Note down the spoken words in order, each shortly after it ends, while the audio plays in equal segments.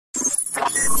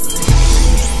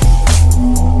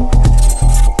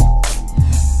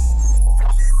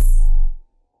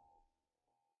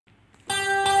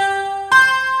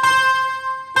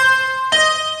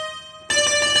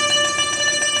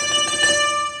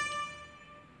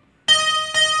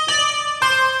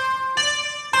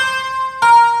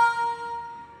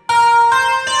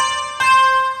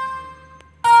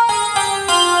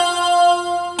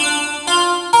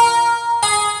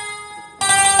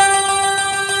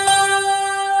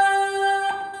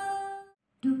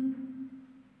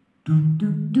তুমি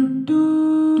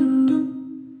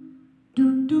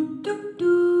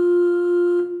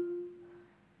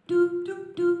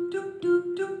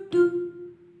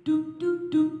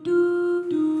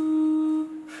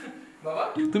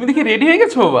দেখি রেডি হয়ে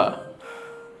গেছো বাবা?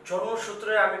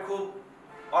 জন্মসূত্রে আমি খুব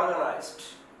organised,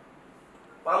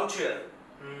 punctual,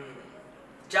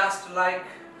 just like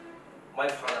my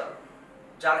father,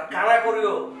 যার কানা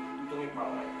করিও তুমি পাও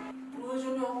না।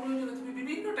 প্রয়োজনে অপ্রয়োজনে তুমি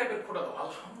বিভিন্ন টাইপের খোটা দাও।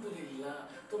 আলহামদুলিল্লাহ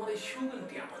তোমার এই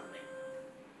সুগন্ধি আমার নেই।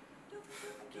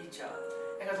 কি চাও?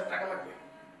 1000 টাকা লাগবে।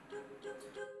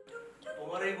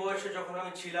 তোমার এই বয়সে যখন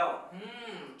আমি ছিলাম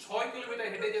 6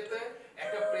 কিলোমিটার হেঁটে যেতে,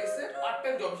 একটা প্রেসে পার্ট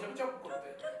টাইম জব হিসেবে জব করতে,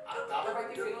 আর দাদা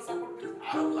ভাইকে ফিনান্স সাপোর্ট করতে,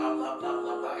 আর লাভ লাভ লাভ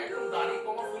লাভ লাভ, একদম দাড়ি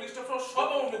কমা ফুল স্টপ সব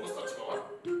আমার মুখস্থ আছে বাবা।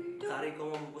 দাড়ি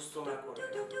কমা মুখস্থ না করে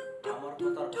আমার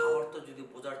কথার ভাবার্থ যদি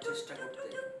বোঝার চেষ্টা করতে,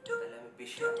 তাহলে আমি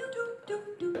বেশি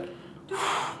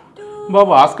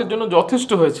বাবা আজকের জন্য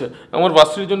যথেষ্ট হয়েছে। আমার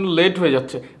বাসের জন্য লেট হয়ে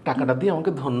যাচ্ছে। টাকাটা দিয়ে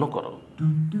আমাকে ধন্য করো।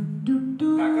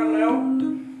 টাকা নাও,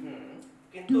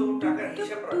 কিন্তু টাকার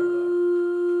হিসাব রাখবা।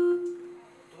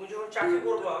 তুমি যখন চাকরি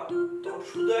করবা তখন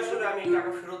শুধু আসলে আমি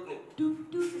টাকা ফেরত নেব।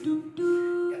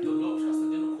 এত লোক স্বাস্থ্যের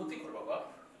জন্য ক্ষতিকর বাবা।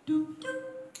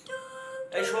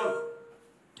 এই শোন,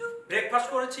 ব্রেকফাস্ট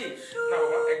করেছিস? না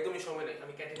বাবা, একদমই সময় নেই।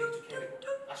 আমি ক্যান্টিনে কিছু খেয়ে নেব।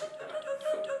 আসি।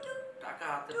 টাকা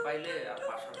হাতে পাইলে আর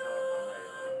বাসার খাবার ভালো হয়।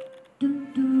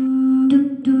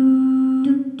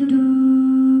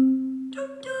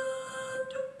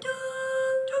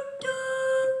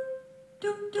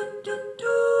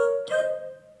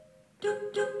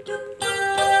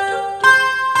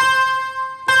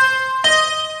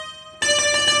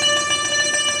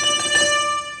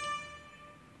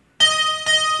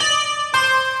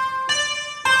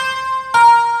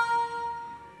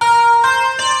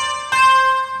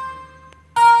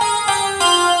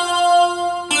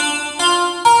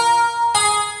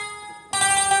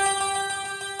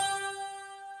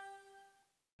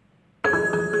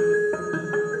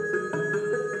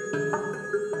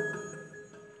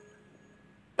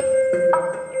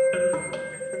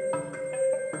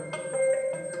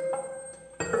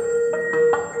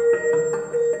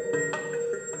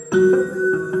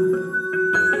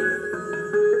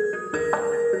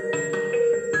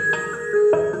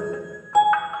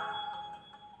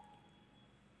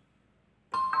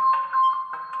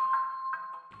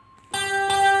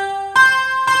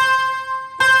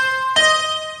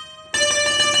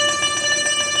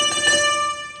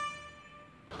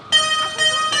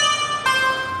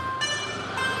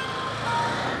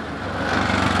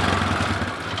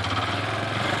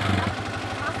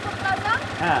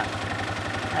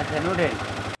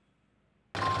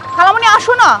 খালামণি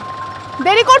আসো না,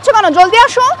 দেরি করছো কেন? জলদি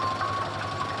আসো।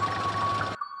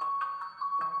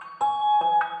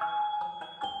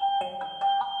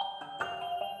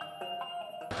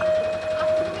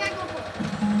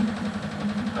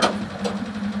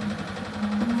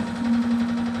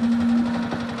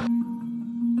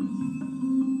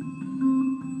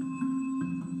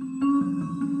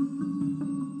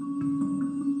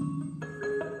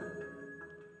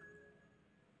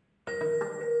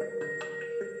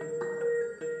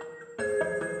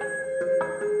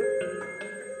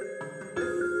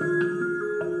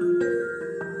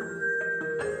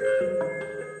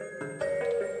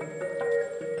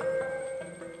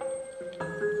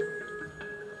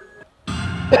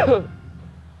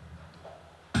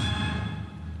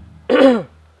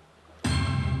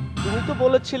 তুমি তো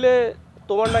বলেছিলে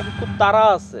তোমার নাকি খুব তাড়া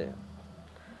আছে।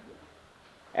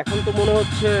 এখন তো মনে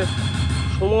হচ্ছে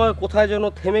সময় কোথায় যেন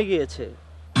থেমে গিয়েছে।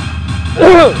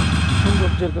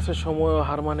 সৌন্দর্যের কাছে সময়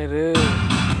হার মানে রে।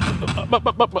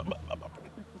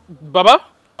 বাবা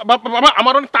বাবা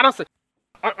আমার অনেক তাড়া আছে,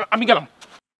 আমি গেলাম।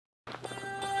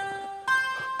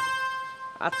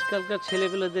 আজকালকার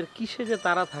ছেলেপেলেদের কিসে যে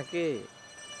তাড়া থাকে।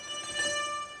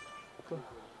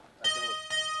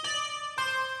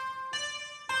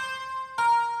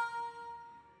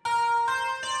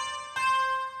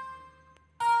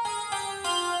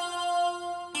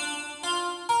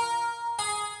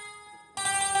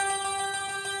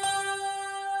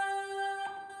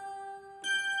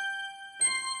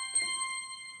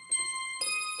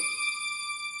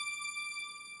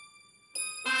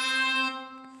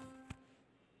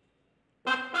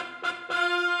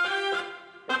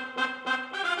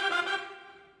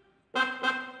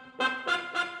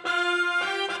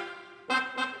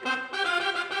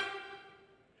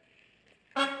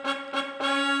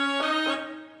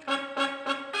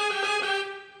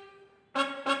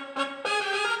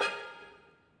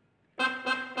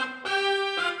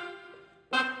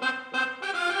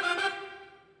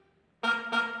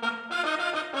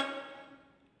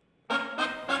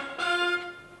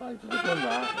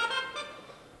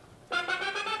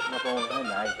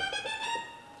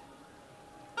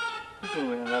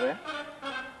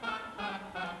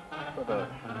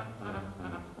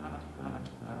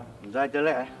 যাই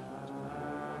তাহলে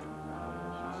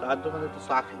চার দোকানে একটু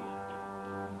চা খাই।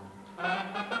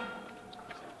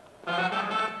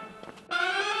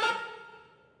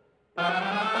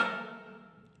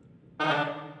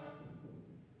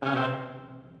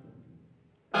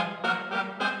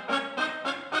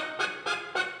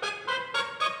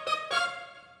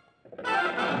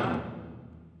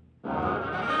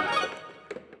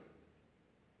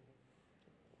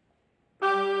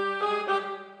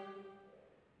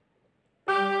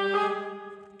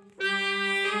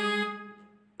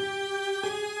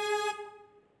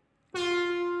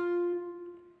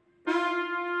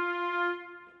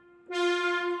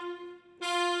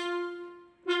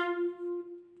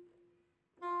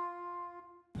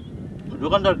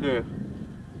 দোকানদার কে?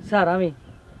 স্যার আমি।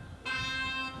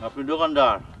 আপনি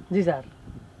দোকানদার? জি স্যার।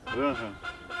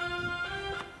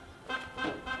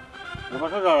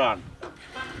 দাঁড়ান,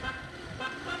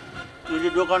 এই যে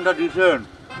দোকানটা দিচ্ছেন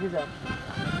জি স্যার,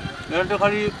 এখানে তো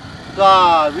খালি চা,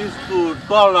 বিস্কুট,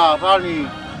 কলা, পানি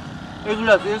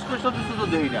এগুলো আছে, স্পেশাল কিছু তো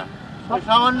দেই না।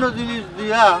 সামান্য জিনিস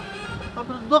দিয়া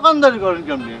আপনার দোকানদারি করেন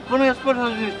কেমনি? কোনো স্পেশাল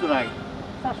জিনিস তো নাই।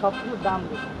 স্যার সব কিছুর দাম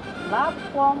বেশি, লাভ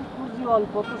কম, পুঁজি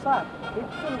অল্প, তো স্যার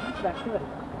একটু কিছু রাখতে পারি।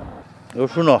 ও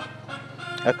শুনো,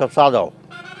 এক কাপ চা দাও।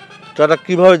 চাটা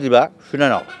কীভাবে দিবা শুনে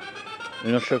নাও,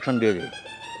 ইনস্ট্রাকশন দিয়ে দিই।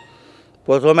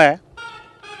 প্রথমে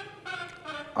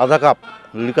আধা কাপ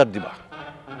লিকার দিবা,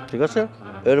 ঠিক আছে?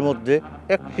 এর মধ্যে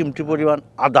 1 চিমটি পরিমাণ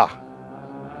আদা,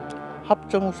 হাফ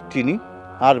চামচ চিনি,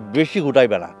 আর বেশি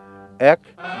ঘুটাইবে না। 1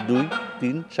 2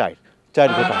 3 4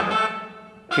 ঘটা হবে,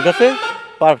 ঠিক আছে?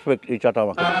 পারফেক্ট। এই চাটা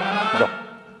আমাকে দাও।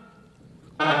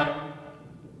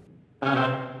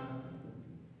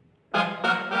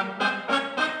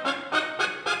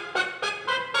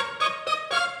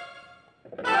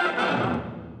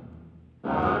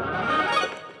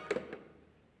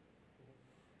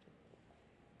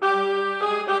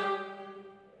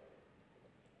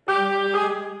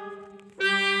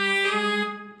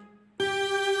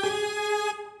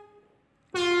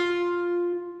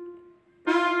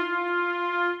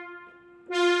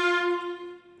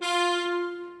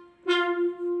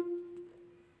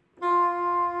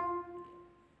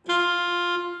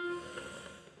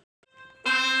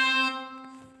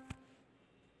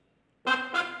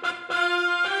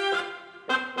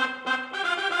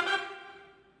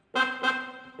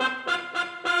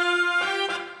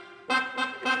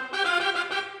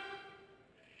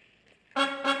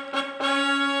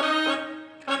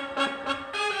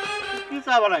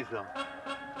 চা বানাইছ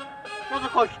কত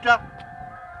কষ্ট,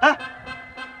 হ্যাঁ?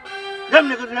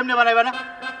 যেমনি কিছু এমনি বানাইবে না,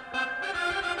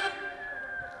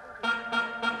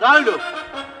 জানলো?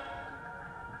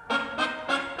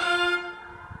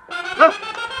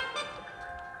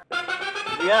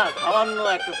 সামান্য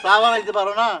একটা চা বানাইতে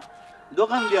পারো না?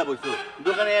 দোকান দিয়া বসো,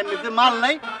 দোকানে এমনিতে মাল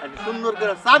নাই, একটা সুন্দর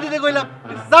করে চা দিতে কইলাম,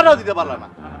 চাটাও দিতে পারলাম না।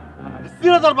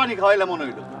 চিরতর পানি খাওয়াইলাম মনে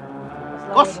হইল।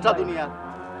 কষ্ট দুনিয়া।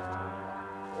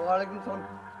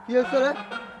 কি হয়েছে রে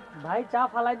ভাই? চা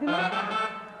ফালাই দিল।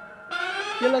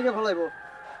 কে লাগে ফলাইবো?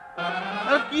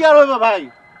 কি আর হইব ভাই,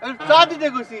 চা দিতে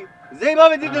কইছি,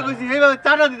 যেইভাবে দিতে কইছি সেইভাবে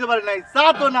চাটা দিতে পারি নাই। চা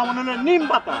তো না, মনে হলো নিম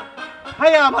পাতা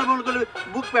খাইয়া আমার মনে করলে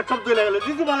বুক পেট সব চলে গেল।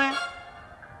 দিছি মানে,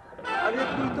 আরে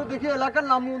তুই তো দেখি এলাকার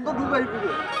নাম মন্দ ডুবাই দিবে।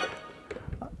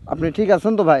 আপনি ঠিক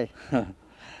আছেন তো ভাই?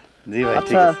 জি ভাই, ঠিক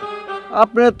আচ্ছা, আছে।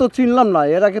 আপনি তো চিনলাম না,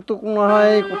 এর আগে তো কোনো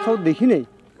হয় কোথাও দেখি নাই।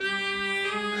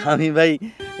 আমি ভাই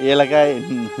এই এলাকায়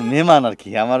মেহমান আর কি,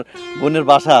 আমার বোনের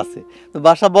বাসা আছে, তো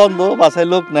বাসা বন্ধ, বাসায়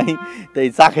লোক নাই, তাই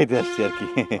চা খাইতে আসছি আর কি।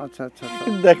 আচ্ছা আচ্ছা,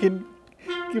 দেখেন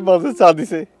কি বাজে চা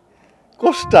দিছে,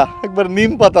 কষ্টা একবার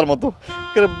নিম পাতার মতো,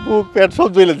 বুক পেট সব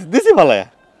জ্বলে দিছি ভালায়া।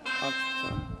 আচ্ছা,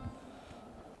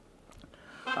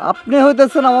 আপনি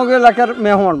হইতেছেন আমাদের এলাকার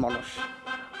মেহমান মানুষ,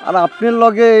 আর আপনার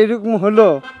লগে এরকম হলো।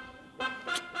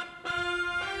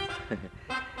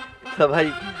 ভাই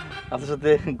আপনার সাথে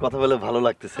কথা বলে ভালো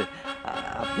লাগতেছে।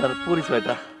 আপনার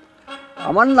পরিচয়টা?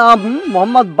 আমার নাম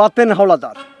মোহাম্মদ বাতেন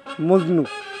হাওলাদার, মজনু।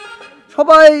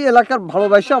 সবাই এলাকার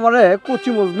ভালোবাসে আমারে কচি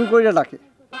মজনু কইরা ডাকে।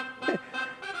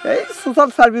 এই সোশ্যাল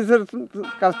সার্ভিসের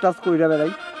কাজ টাজ কইরা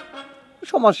বেড়াই,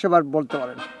 সমাজ সেবার বলতে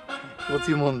পারেন।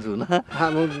 কচি মঞ্জু না?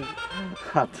 হ্যাঁ মজনু।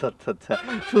 আচ্ছা আচ্ছা আচ্ছা,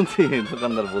 শুনছি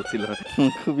দোকানদার বলছিল,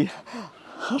 খুবই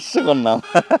হাস্যকর নাম।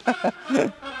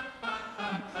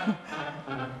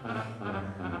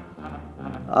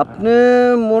 আপনি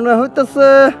মনে হইতেছে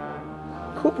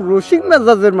খুব রসিক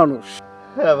মেজাজের মানুষ।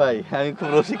 হ্যাঁ ভাই, আমি খুব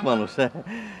রসিক মানুষ।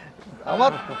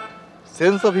 আমার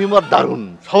সেন্স অফ হিউমার দারুণ,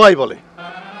 সবাই বলে।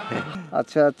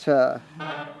 আচ্ছা আচ্ছা,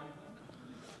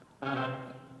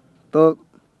 তো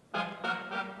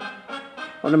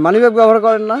মানে মানিব্যাগ ব্যবহার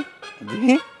করেন না? জি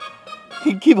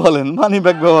কি বলেন মানি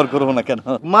ব্যাগ ব্যবহার করবো না কেন?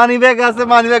 মানি ব্যাগ আছে,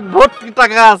 মানি ব্যাগ ভর্তি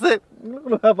টাকা আছে,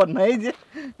 কোনো ব্যাপার না। এই যে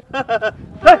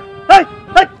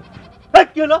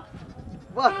কি হলো?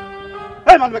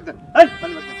 মানি ব্যাগ দেন,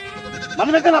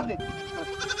 মানি ব্যাগ দেন আপনি।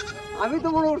 আমি তো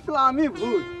মনে করছিলাম আমি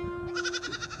ভুল।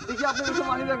 দেখি আপনার কাছে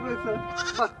মানি ব্যাগ রয়েছে।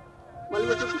 মানি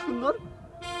ব্যাগটা খুব সুন্দর।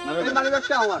 এই মানি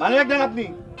ব্যাগটা আমার। মানি ব্যাগ দেন আপনি।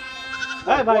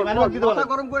 হ্যাঁ ভাই, মানি ব্যাগ দিতে বলেন।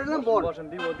 গরম করে না বল।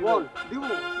 দিব বল দিব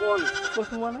বল।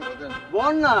 কত মানে?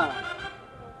 বল না।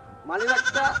 মানি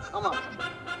ব্যাগটা আমার।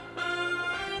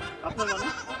 আপনার মানে?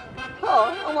 হ্যাঁ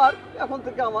আমার, এখন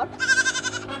থেকে আমার।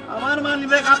 আমার মানি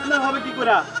ব্যাগ আপনার হবে কি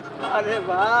করে? আরে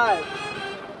ভাই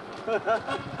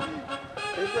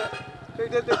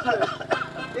এইটা দেখো,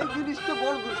 এই জিনিসটা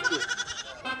বড় দুষ্ট।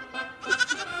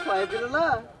 পায়ে দিল না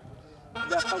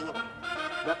দেখাবো,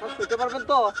 দেখা শুতে পারবেন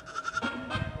তো?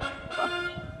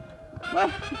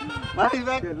 Money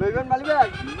bag লইবেন money bag?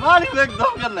 Money bag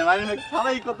দরকার নেই, মানি ব্যাগ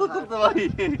ছাড়াই কত চলতে পারি।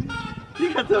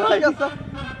 ঠিক আছে ভাই, ঠিক আছে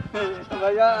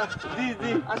ভাইয়া। জি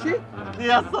জি আসি। জি,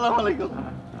 আসসালামু আলাইকুম।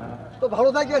 তো ভালো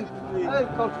থাকেন। এই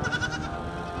চল।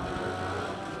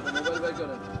 মোবাইল বাই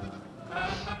করেন।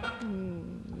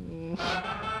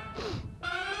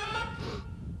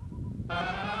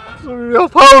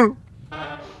 ফাউল,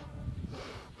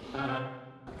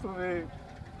 তুমি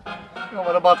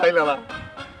আমার বাঁচাইলে না।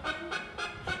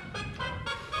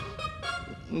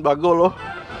 ভাগ্য হলো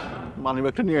মানি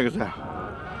ব্যাগটা নিয়ে গেছে,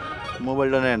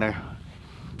 মোবাইলটা নেয় না।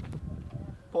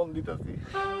 ফোন দিতেছি।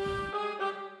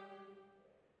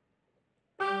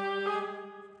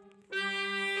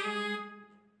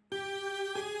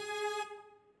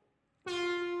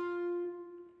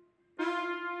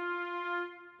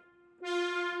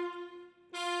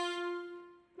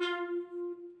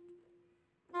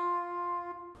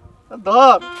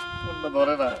 ধর, ফোনটা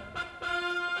ধরে না।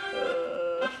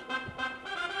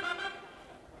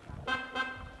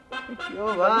 ও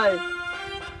ভাই,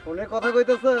 ফোনে কথা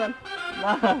কইতেছেন?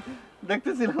 না,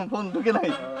 দেখতেছিলাম ফোন ঢুকে নাই।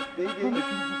 দেখি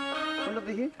ফোনটা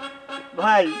দেখি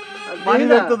ভাই, আর মানি দেখি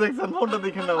ব্যাগ না। তো দেখছেন, ফোনটা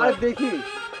দেখেন না আরে ভাই। দেখি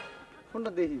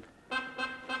ফোনটা দেখি।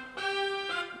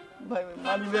 ভাই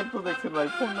মানি ব্যাগ তো দেখছেন ভাই,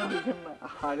 ফোনটা দেখেন না।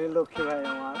 আরে লক্ষ্মী ভাই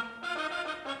আমার।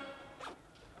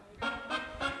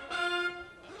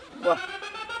 বাহ,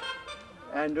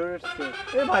 অ্যান্ড্রয়েড সেট।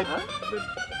 এ ভাই,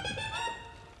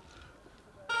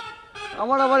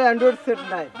 আমার আবার অ্যান্ড্রয়েড সেট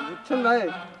নাই, বুঝছেন ভাই?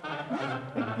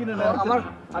 কিনে তো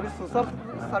আমি সোশ্যাল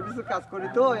সার্ভিসে কাজ করি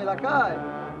তো এলাকায়,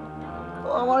 তো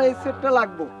আমার এই সেটটা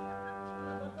লাগবে,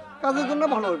 কাজের জন্য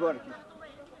ভালো হইব আর কি।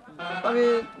 আমি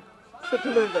সেটটা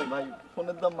লয়ে যাই। ভাই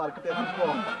ফোনের দাম মার্কেটে এখন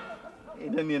কম,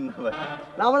 এটা নিয়েন না ভাই।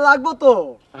 না আমার লাগবো তো,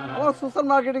 আমার সোশ্যাল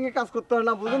মার্কেটিং এ কাজ করতে হয়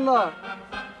না, বুঝুন না?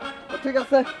 তো ঠিক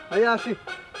আছে ভাইয়া, আসি।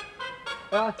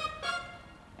 হ্যাঁ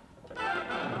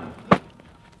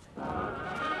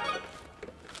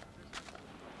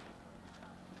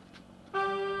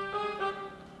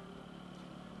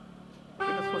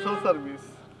এটা সোশ্যাল সার্ভিস।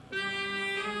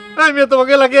 আমি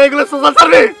তোমাকে লাগে এগুলো সোশ্যাল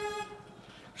সার্ভিস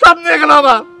সব নিয়ে গেল,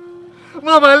 আমার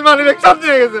মোবাইল মানি ব্যাগ সব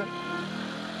নিয়ে গেছে।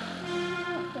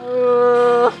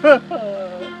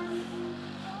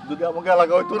 যদি আমাকে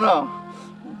এলাকা হইতো না,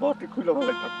 বটি খুলে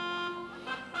ভালো লাগতো।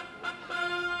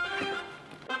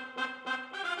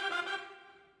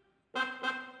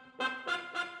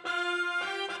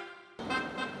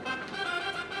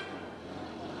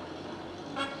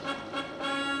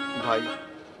 ভাই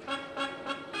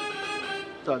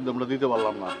চার দামটা দিতে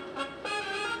পারলাম না,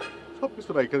 সবকিছু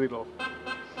রাইখা দিল।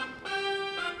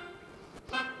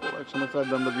 একসময় চার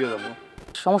দামটা দিয়ে যাবো।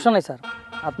 সমস্যা নেই স্যার,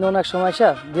 আপনি অনেক সময় এসে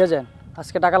দিয়ে যান,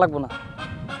 আজকে টাকা লাগবে না।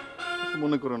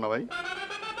 মনে করো না ভাই,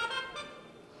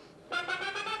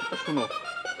 শুনো,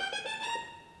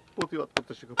 প্রতিবাদ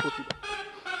করতে শেখো। প্রতিবাদ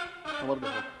আমার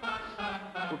দেখো,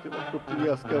 প্রতিবাদ করতে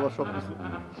গিয়ে আজকে আবার সবকিছু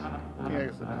ঠিক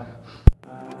আছে।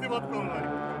 প্রতিবাদ করো ভাই।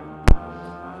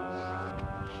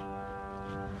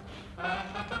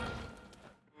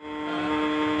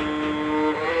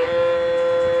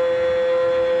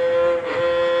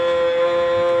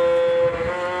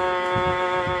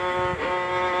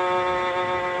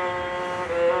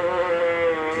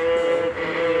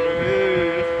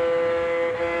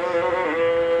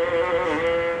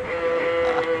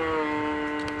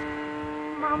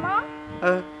 মামা,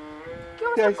 কি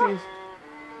কে অবস্থা? আছিস?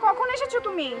 কখন এসেছো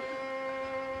তুমি?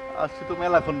 আসছি তো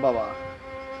মেলাখন বাবা।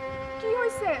 কি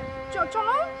হয়েছে?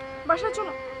 চলো বাসায়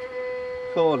চলো।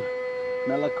 শোন,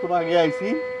 মেলাক্ষণ আগে আইছি,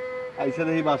 আইসা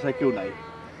দেখি বাসায় কেউ নাই।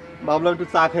 ভাবলাম একটু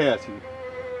চা খেয়ে আসি।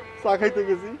 চা খাইতে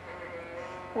গেছি,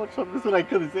 ওর সব কিছু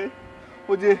রাখতে দিছে।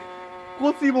 ওই যে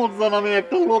কচি মজ্জা নামে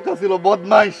একটা লোক আছিল,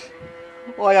 বদমাইশ,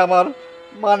 ওই আমার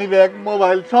মানি ব্যাগ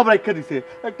মোবাইল সব রাখা দিছে।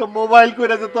 একটা মোবাইল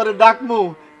কইরা যে তোরে ডাকমু,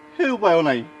 এই উপায়ও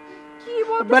নাই। কি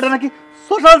বলছিস? বেটা নাকি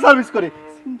সোশ্যাল সার্ভিস করে।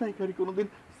 ছিনতাইকারী কোনোদিন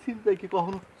ছিনতাই কি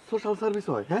কখনো সোশ্যাল সার্ভিস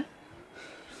হয়? হ্যাঁ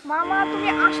মামা তুমি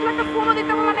আসলে একটা ফোনও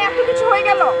দিতে পারলে না, এত কিছু হয়ে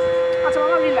গেল। আচ্ছা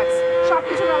মামা রিল্যাক্স, সব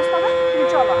কিছু ব্যবস্থা হবে, তুমি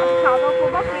চলো আজ খাওয়া দাওয়া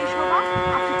করবা, ফ্রেশ হবা,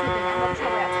 আপনি ছুটি নেই, আমরা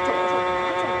সবাই আছি। চলো চলো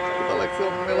চলো ক্ষুধা লাগছে,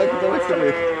 মেলা ক্ষুধা লাগছে রে।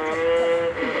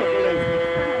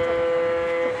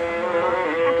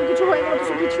 এত কিছু হয়ে গেল,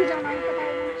 কিছু কিছুই জানা না।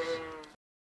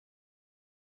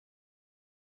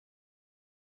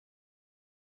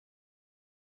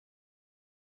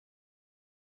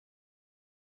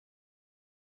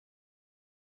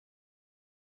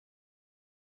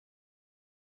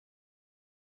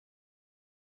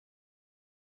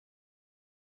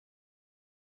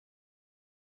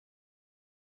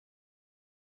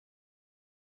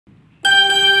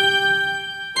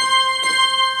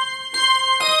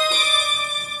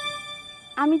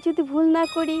 আমি যদি ভুল না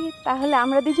করি তাহলে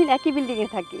আমরা দুজন একই বিল্ডিংয়ে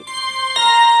থাকি।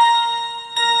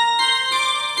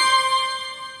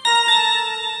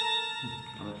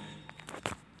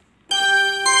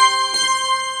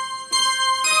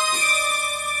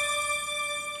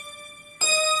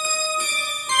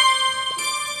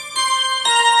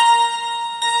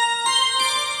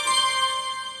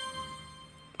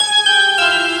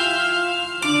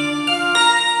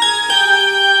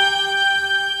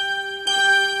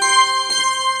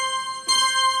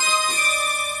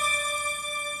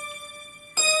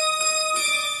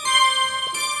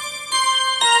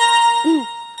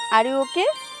 Are you okay?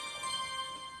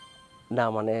 না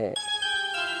মানে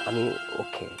আমি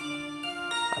ওকে,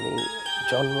 আমি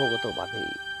জন্মগতভাবেই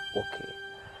ওকে।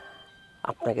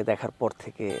 আপনাকে দেখার পর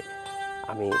থেকে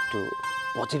আমি একটু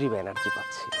পজিটিভ এনার্জি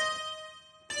পাচ্ছি।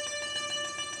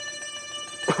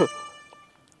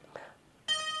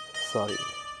 সরি,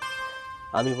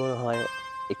 আমি মনে হয়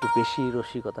একটু বেশি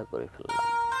রসিকতা করে ফেললাম।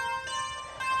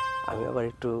 আমি আবার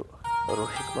একটু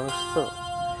রসিক মানুষ তো।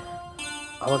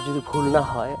 আমার যদি ভুল না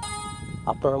হয়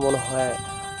আপনার মনে হয়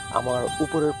আমার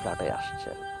উপরের ফ্ল্যাটে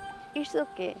আসছেন। It's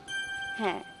okay.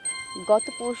 হ্যাঁ, গত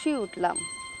পরশুই উঠলাম।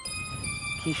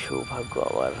 কি সৌভাগ্য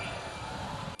আমার।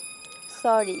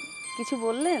 সরি, কিছু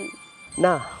বললেন?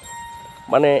 না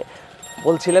মানে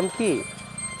বলছিলাম কি,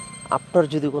 আপনার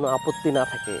যদি কোনো আপত্তি না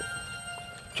থাকে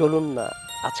চলুন না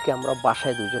আজকে আমরা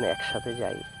বাসায় দুজনে একসাথে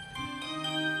যাই।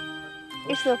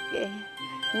 It's okay,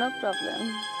 no problem.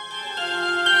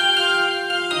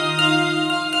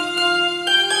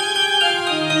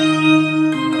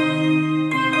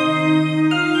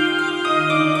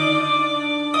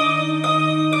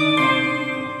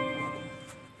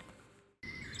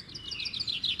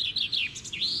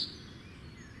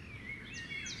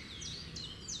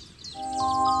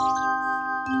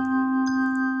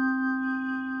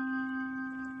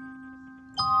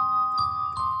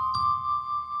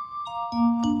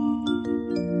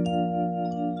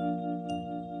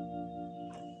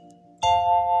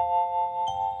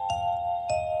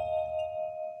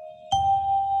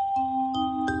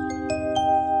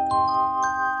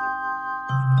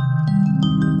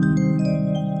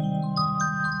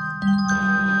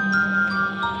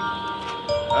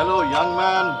 Hello young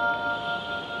man.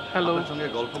 Hello, আপনার সঙ্গে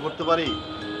গল্প করতে পারি?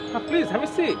 Please have a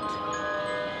seat.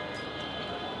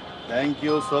 Thank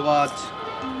you so much.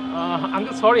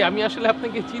 Uncle sorry, আমি আসলে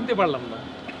আপনাকে চিনতে পারলাম না।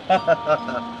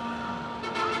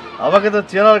 আমাকে তো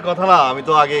চেনার কথা না, আমি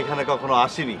তো আগে এখানে কখনো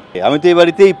আসিনি। আমি তো এই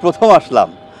বাড়িতেই প্রথম আসলাম।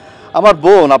 আমার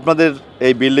বোন আপনাদের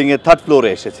এই বিল্ডিং এর 3rd ফ্লোরে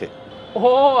এসেছে। ও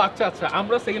আচ্ছা আচ্ছা,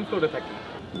 আমরা 2nd ফ্লোরে থাকি।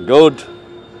 গুড।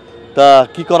 তা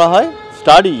কি করা হয়,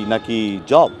 স্টাডি নাকি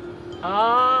জব?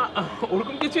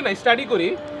 ওরকম কিছু নাই, স্টাডি করি,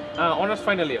 অনার্স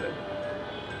ফাইনাল ইয়ারে।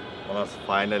 অনার্স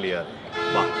ফাইনাল ইয়ার,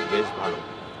 বাহ বেশ ভালো।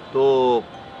 তো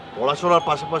পড়াশোনার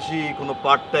পাশাপাশি কোনো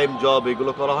পার্ট টাইম জব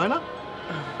এগুলো করা হয় না?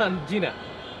 জি না।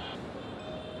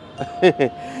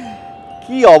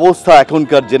 কি অবস্থা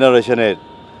এখনকার জেনারেশনের,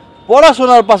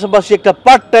 পড়াশোনার পাশাপাশি একটা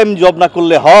পার্ট টাইম জব না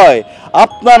করলে হয়?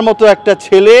 আপনার মতো একটা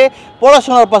ছেলে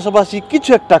পড়াশোনার পাশাপাশি কিছু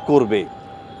একটা করবে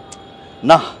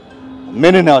না,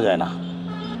 মেনে নেওয়া যায় না।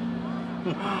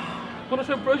 কোনো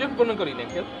সময় প্রয়োজন মনে করি না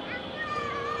আঙ্কেল।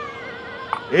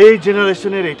 এই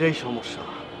জেনারেশনের এটাই সমস্যা,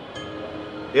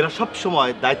 এরা সব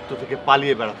সময় দায়িত্ব থেকে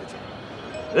পালিয়ে বেড়াতে চায়।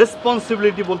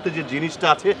 রেসপন্সিবিলিটি বলতে যে জিনিসটা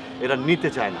আছে এরা নিতে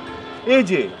চায় না। এই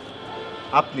যে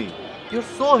আপনি, ইউ আর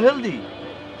সো হেলদি,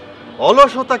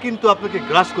 অলসতা কিন্তু আপনাকে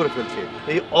গ্রাস করে ফেলছে।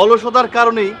 এই অলসতার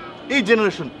কারণেই এই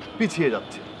জেনারেশন পিছিয়ে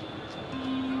যাচ্ছে।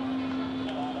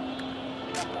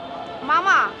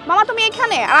 মামা মামা তুমি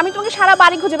এখানে, আর আমি তোমাকে সারা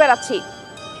বাড়ি খুঁজে বেড়াচ্ছি।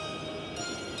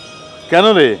 কেন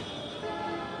রে?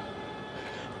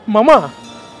 মামা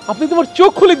আপনি তোমার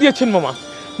চোখ খুলে দিয়েছেন মামা।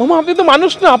 মামা আপনি তো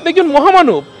মানুষ না, আপনি একজন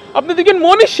মহামানব, আপনি তো একজন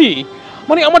মনীষী।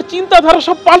 মানে আমার চিন্তাধারা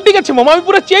সব পাল্টে গেছে মামা, আমি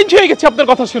পুরো চেঞ্জ হয়ে গেছি আপনার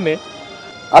কথা শুনে।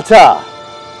 আচ্ছা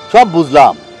সব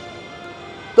বুঝলাম,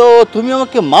 তো তুমি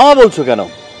আমাকে মামা বলছো কেন?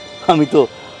 আমি তো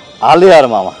আলেয়ার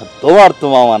মামা, তোমার তো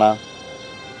মামা না।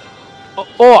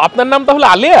 ও আপনার নাম তাহলে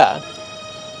আলেয়া?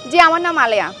 জি আমার নাম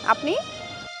আলেয়া, আপনি?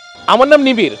 আমার নাম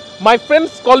Nibir, my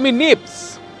friends call me নিপস।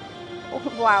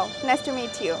 Wow, nice to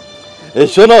meet you.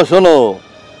 শোনো শোনো,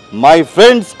 my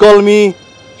friends call me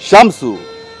Shamsu,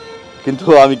 কিন্তু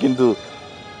আমি কিন্তু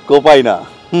কোপাই না।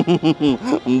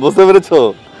 বুঝতে পেরেছো?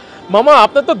 মামা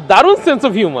আপনার তো দারুণ সেন্স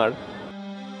অফ হিউমার।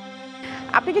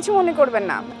 আপনি কিছু মনে করবেন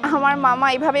না, আমার মামা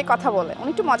এইভাবেই কথা বলে, উনি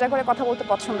একটু মজা করে কথা বলতে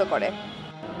পছন্দ করে।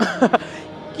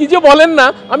 কি যে বলেন না,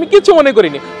 আমি কিছু মনে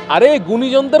করিনি। আরে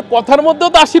গুণীজনদের কথার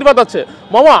মধ্যেও তো আশীর্বাদ আছে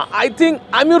মামা। I think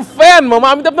I am your fan মামা,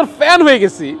 আমি তো আপনার ফ্যান হয়ে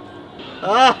গেছি।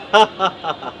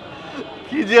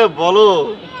 কি যে বলো,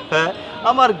 হ্যাঁ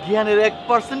আমার জ্ঞানের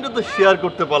 1% তো শেয়ার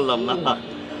করতে পারলাম না।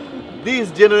 This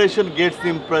generation Gates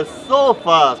Impress so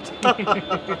fast.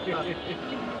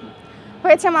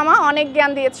 হয়েছে মামা, অনেক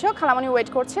জ্ঞান দিয়েছো, খালামণি ওয়েট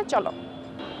করছে, চলো।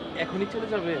 এখনই চলে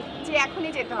যাবে? জি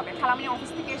এখনই যেতে হবে, খালামণি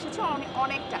অফিস থেকে এসেছে,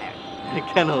 অনেক টায়ার্ড।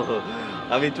 কেন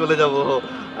আমি চলে যাব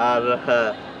আর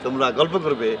তোমরা গল্প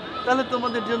করবে? তাহলে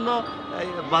তোমাদের জন্য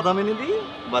বাদাম এনে দিই,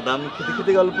 বাদাম খেতে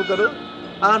খেতে গল্প করো,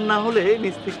 আর না হলে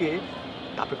নিচ থেকে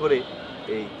কাপে করে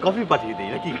এই কফি পাঠিয়ে দিই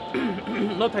নাকি?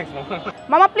 নো থ্যাঙ্কস মামা।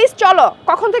 মামা প্লিজ চলো,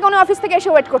 কখন থেকে উনি অফিস থেকে এসে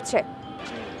ওয়েট করছে।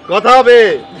 কথা হবে,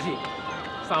 জি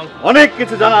সাউন্ড অনেক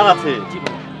কিছু জানার আছে। জি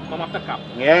মামা। মামা আপনার কাপ।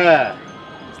 হ্যাঁ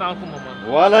আসসালামু আলাইকুম মামা।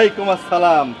 ওয়ালাইকুম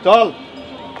আসসালাম, চল।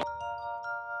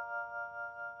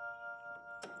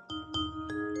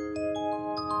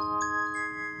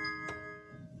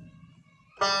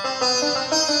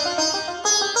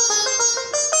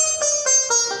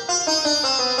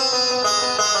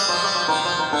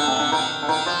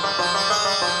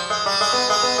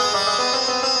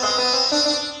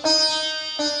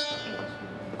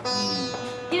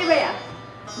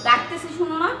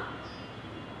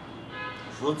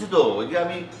 শুনছি তো, ওই যে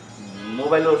আমি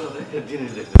মোবাইলে ওর সাথে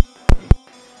জিনিস দেখতে।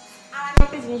 আর আমি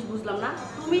একটা জিনিস বুঝলাম না,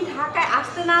 তুমি ঢাকায়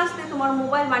আসতে না আসতে তোমার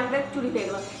মোবাইল মানিব্যাগ চুরি হয়ে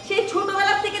গেল। সেই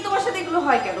ছোটবেলা থেকে তোমার সাথে এগুলো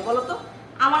হয় কেন বলো তো?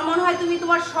 আমার মনে হয় তুমি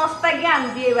তোমার সস্তা জ্ঞান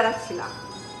দিয়ে বেড়াচ্ছিলা।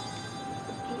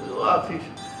 আছিস?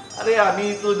 আরে আমি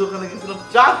তো দোকানে গেছিলাম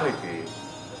চা খাইতে।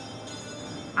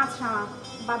 আচ্ছা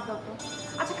বাদ দাও তো।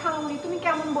 আচ্ছা খালামণি তুমি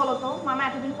কেমন বলো তো, মামা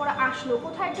এতদিন পরে আসলো,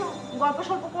 কোথায় একটু গল্প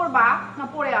সল্প করবা না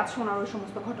পড়ে আছো ওনার ওই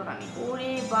সমস্ত ঘটনা নিয়ে?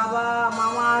 ওরে বাবা,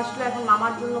 মামা আসলো, এখন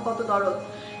মামার জন্য কত দরদ।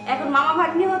 এখন মামা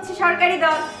ভাগ্নি হচ্ছে সরকারি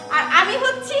দল আর আমি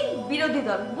হচ্ছি বিরোধী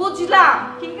দল, বুঝলাম?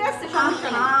 ঠিক আছে, সমস্যা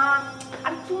নেই।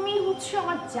 আর তুমি হচ্ছে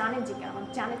আমার জানের যে আমার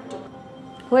জানের তো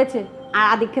হয়েছে, আর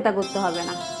আদিক্ষেতা করতে হবে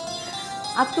না।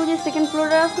 আর তো যে সেকেন্ড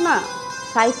ফ্লোরে আছে না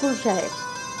সাইফুল সাহেব,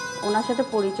 ওনার সাথে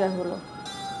পরিচয় হলো,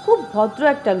 খুব ভদ্র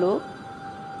একটা লোক।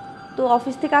 তো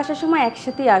অফিস থেকে আসার সময়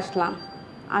একসাথেই আসলাম,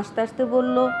 আস্তে আস্তে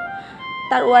বলল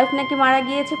তার ওয়াইফ নাকি মারা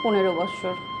গিয়েছে 15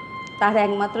 বছর, তার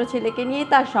একমাত্র ছেলেকে নিয়ে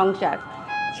তার সংসার।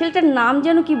 ছেলেটার নাম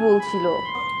যেন কি বলছিল,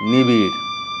 নিবিড়।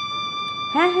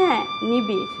 হ্যাঁ হ্যাঁ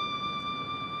নিবিড়।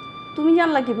 তুমি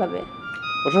জানলা কিভাবে?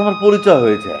 ওটা আমার পরিচয়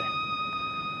হয়েছে,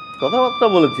 কথাবার্তা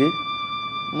বলেছি,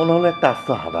 মনে হলো একটা আস্ত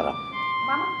হাদারাম।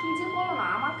 মামা কি যে বলো না,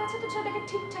 আমার কাছে তো ছেলেটাকে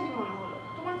ঠিকঠাকই মনে হলো,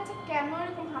 তোমার কাছে কেন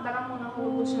এরকম হাদারাম মনে হলো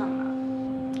বুঝলাম না।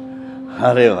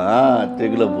 আরে মা তুই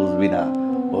এগুলো বুঝবি না,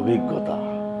 অভিজ্ঞতা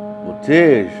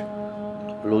বুঝছিস,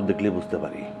 লোক দেখলে বুঝতে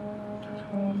পারি।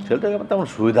 ছেলেটাকে আমার তেমন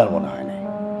সুবিধার মনে হয় না,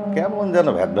 কেমন যেন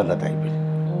ভ্যাদভ্যাদা টাইপের।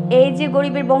 এই যে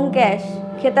গরিবের বঙ্কেশ,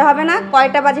 খেতে হবে না?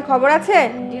 কয়টা বাজে খবর আছে?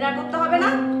 ডিনার করতে হবে না?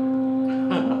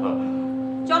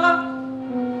 চলো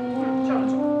চলো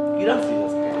চলো কি রাখছিস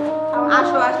আজকে?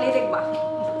 আসো, আসলেই দেখবা।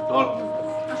 চল।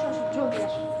 আসো আসো জলদি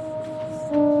আসো।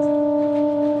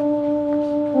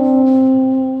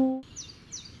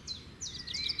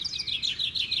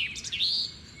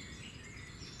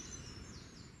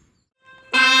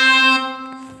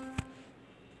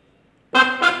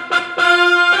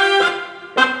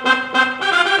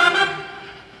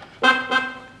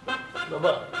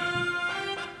 বাবা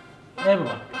হ্যাঁ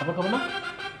বাবা, খাবার খাবো না?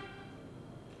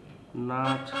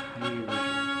 নাচ খাইয়ে দেবে।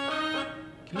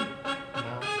 কি না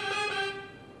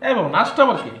এই বাবা, নাচটা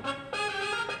আবার কি?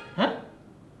 হ্যাঁ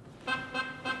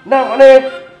না মানে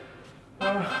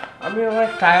আমি অনেক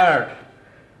টায়ার্ড,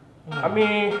 আমি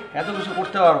এত কিছু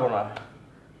করতে পারবো না।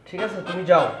 ঠিক আছে তুমি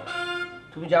যাও,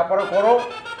 তুমি যা পারো করো,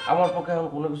 আমার পক্ষে এখন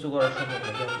কোনো কিছু করা সম্ভব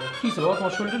না। যাও, যাও। কি বাবা,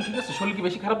 তোমার শরীর ঠিক আছে? শরীর কি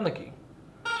বেশি খারাপ নাকি?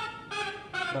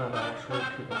 না না আমার শরীর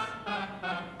ঠিক আছে,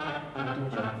 তুমি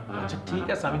যাও। আচ্ছা ঠিক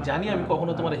আছে, আমি জানি আমি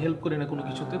কখনো তোমার হেল্প করি না কোনো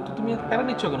কিছুতে, তো তুমি প্যারা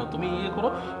নিচ্ছ কেন? তুমি ইয়ে করো,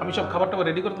 আমি সব খাবারটা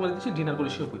রেডি করে তোমার দিচ্ছি, ডিনার করে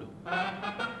শুয়ে পড়ো।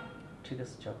 ঠিক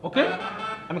আছে যাও। ওকে,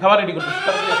 আমি খাবার রেডি করতেছি,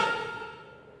 তাড়াতাড়ি আসো।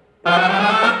 নাজ,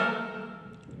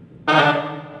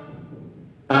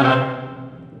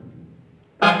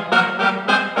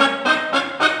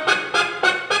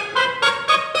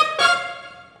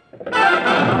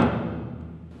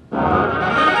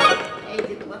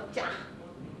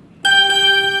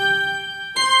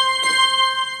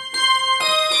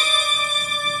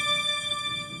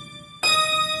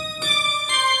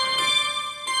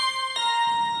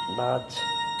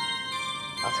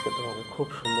 আজকে তোমাকে খুব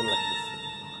সুন্দর লাগতেছে।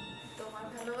 তোমার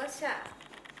ভালোবাসা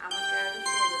আমাকে আরো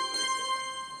সুন্দর করে তোলে।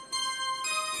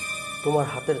 তোমার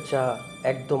হাতের চা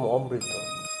একদম অমৃত।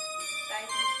 তাই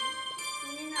বুঝি?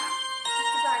 তুমি না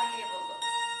একটু বাড়িয়ে বলো।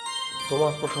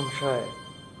 তোমার প্রশংসায়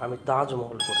আমি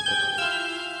তাজমহল করতে পারি।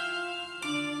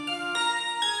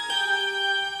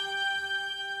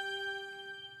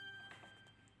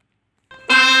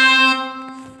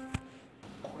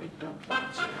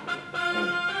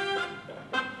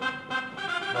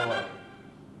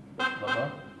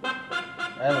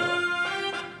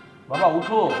 বাবা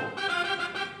উঠো।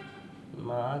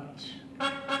 নাচ,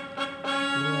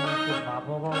 তুমি আমাকে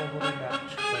বাবা বাবা করে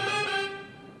ডাকছো কেন?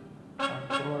 আর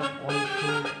তোমার কণ্ঠ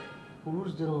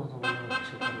পুরুষদের মতো মনে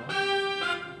হচ্ছে কেন?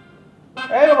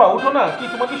 এই বাবা উঠো না, কি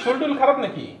তোমার কি শরীর টরীর খারাপ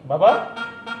নাকি বাবা?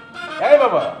 এই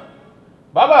বাবা,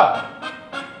 বাবা,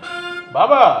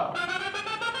 বাবা,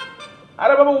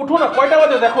 আরে বাবা উঠো না, কয়টা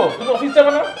বাজে দেখো, তুমি অফিস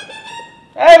যাবে না?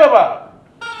 এই বাবা,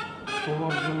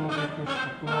 তোমার জন্য একটু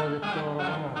স্বপ্ন দেখতে পারবো না?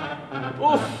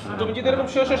 উফ, তুমি যদি এরকম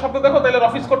শুয়ে শুয়ে শব্দ দেখো তাহলে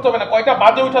অফিস করতে হবে না, কয়টা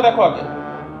বাজে উঠে দেখো আগে।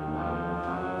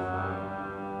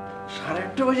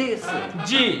 8:30 বাজে গেছে।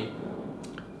 জি।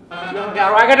 তুই আমাকে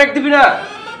আরো আগে ডাক দিবি না?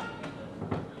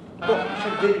 তো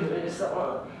সব দেরি হয়ে গেছে আমার।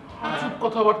 চুপ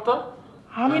কথাবার্তা,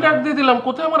 আমি ডাক দিয়ে দিলাম,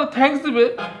 কোথায় আমার থ্যাঙ্কস দিবে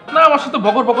না, আমার সাথে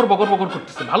বকর বকর বকর বকর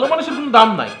করতেছে। ভালো মানুষের কোনো দাম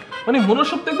নাই, মানে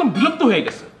মনুষ্যত্ব একদম বিলুপ্ত হয়ে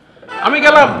গেছে। আমি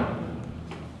গেলাম।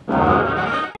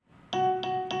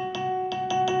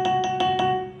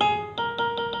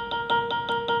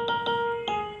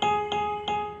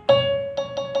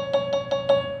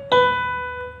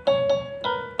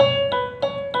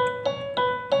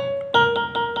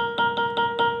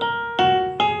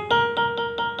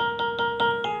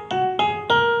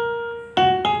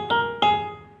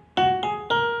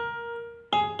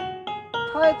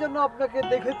 হয় জন্য আপনাকে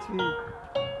দেখেছি।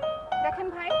 দেখেন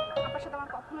ভাই, আপনার সাথে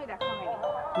আমার কখনোই দেখা হয়নি।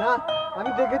 না,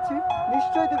 আমি দেখেছি,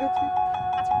 নিশ্চয়ই দেখেছি।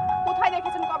 আচ্ছা, কোথায়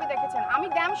দেখেছেন, কবে দেখেছেন? আমি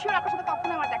ড্যাম শিওর আপনার সাথে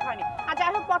কখনোই আমার দেখা হয়নি। আর যাই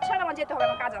হোক, পথ ছাড়া আমার যেতে হবে,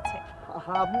 আমার কাজ আছে।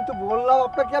 আমি তো বললাম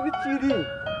আপনাকে আমি চিনি,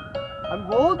 আমি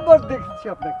বহুতবার দেখেছি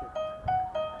আপনাকে।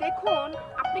 দেখুন,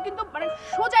 আপনি কিন্তু মানে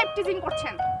সোজা টিজিং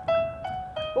করছেন।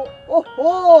 ও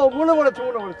মনে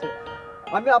পড়েছে,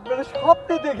 আমি আপনার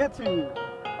স্বপ্নে দেখেছি।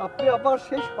 আপনি আমার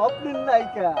সেই স্বপ্নের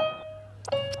নায়িকা।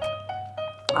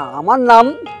 আমার নাম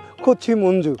কোচি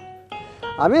মঞ্জু,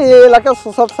 আমি এই এলাকার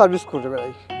সোশ্যাল সার্ভিস করে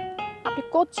বেড়াই। আপনি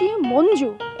কোচি মঞ্জু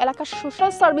এলাকার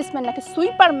সোশ্যাল সার্ভিসম্যান নাকি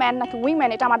সুইপারম্যান নাকি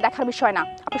উইম্যান, এটা আমার দেখার বিষয় না।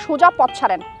 আপনি সোজা পথ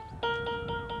ছাড়েন।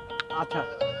 আচ্ছা,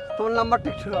 তোমার নাম্বারটা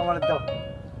একটু আমার দাও,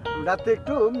 রাতে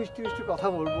একটু মিষ্টি মিষ্টি কথা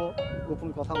বলবো, গোপন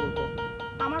কথা বলবো।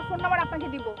 আমার ফোন নাম্বার আপনাকে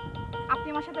দিব, আপনি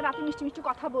আমার সাথে রাতে মিষ্টি মিষ্টি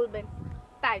কথা বলবেন,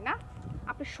 তাই না?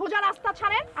 আপনি সোজা রাস্তা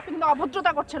ছাড়েন, আপনি কিন্তু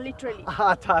অভদ্রতা করছেন লিটারালি।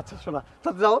 আচ্ছা শোনা,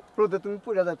 তাতে যাও, রোদে তুমি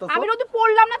পড়ে যাইতো। আমি রোদে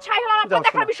পড়লাম না, ছাই হলাম, আপনার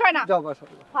দেখার বিষয় না। যাও বাসা,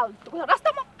 ফালতু কথা, রাস্তা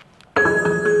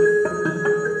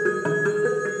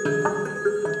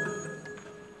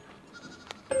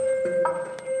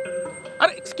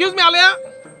আরে এক্সকিউজ মি আলিয়া।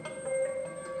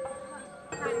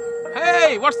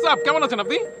 হেই হোয়াটস আপ, কেমন আছেন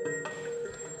আপনি?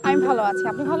 আমি ভালো আছি,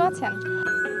 আপনি ভালো আছেন?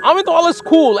 আমি তো অলওয়েজ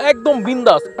কুল, একদম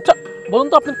বিন্দাস। আচ্ছা বলুন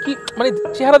তো, আপনার কি মানে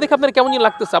চেহারা দেখে আপনার কেমন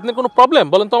লাগতেছে? আপনার কোনো প্রবলেম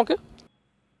বলেন তো আমাকে।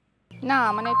 না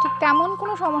মানে ঠিক তেমন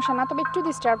কোনো সমস্যা না, তবে একটু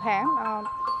ডিস্টার্ব। হ্যাঁ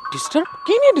ডিস্টার্ব?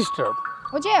 কি নিয়ে ডিস্টার্ব?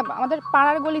 ওই যে আমাদের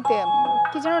পাড়ার গলিতে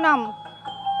কি যেন নাম,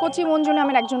 কোচি মঞ্জু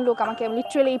নামের একজন লোক আমাকে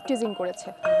লিটারালি ইপটিজিং করেছে,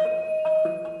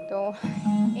 তো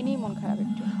এনেই মন খারাপ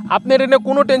একটু। আপনার এনে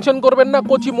কোনো টেনশন করবেন না,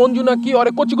 কোচি মঞ্জু না কি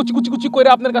ওরে কুচি কুচি কুচি কুচি করে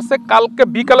আপনার কাছে কালকে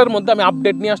বিকালের মধ্যে আমি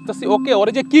আপডেট নিয়ে আসতেছি। ওকে,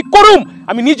 ওরে যে কি করুম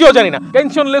আমি নিজেও জানি না।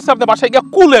 টেনশন লেস, আপনি বাসায় গিয়ে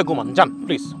কুলে ঘুমান যান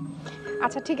প্লিজ।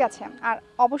 আচ্ছা ঠিক আছে, আর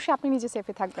অবশ্যই আপনি নিজে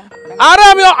সেফে থাকবেন। আরে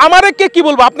আমি আমারে কে কি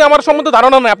বলবো, আপনি আমার সম্বন্ধে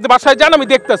ধারণা নাই। আপনি বাসায় যান, আমি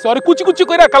দেখতেছি। ওরে কুচি কুচি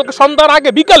করে কালকে সন্ধ্যার আগে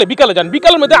বিকালে যান,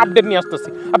 বিকালের মধ্যে আপডেট নিয়ে আসতেছি।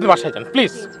 আপনি বাসায় যান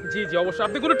প্লিজ। জি জি অবশ্যই,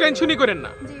 আপনি কোনো টেনশনই করেন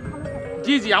না।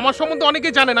 জি জি আমার সম্বন্ধে অনেকে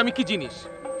জানেন আমি কি জিনিস।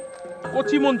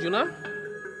 কোচি মঞ্জু না?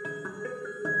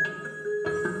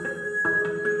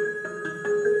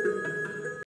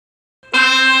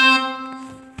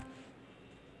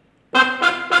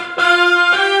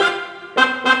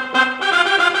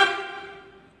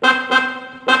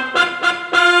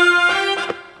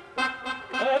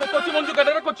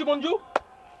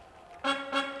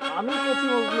 আমি কোচি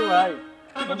মঞ্জু ভাই।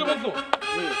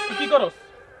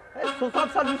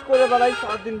 সার্ভিস করে বেড়াই,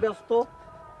 সারাদিন ব্যস্ত।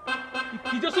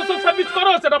 কি যে সোশ্যাল সার্ভিস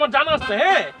করো সেটা আমার জানা আছে।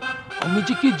 হ্যাঁ, আমি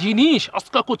যে কি জিনিস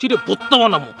আজকা কোচিরে ভর্তা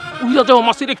বানাবো, উইরা যাওয়া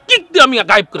মাসিরে কিক দিয়ে আমি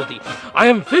গায়েব করে দিই। I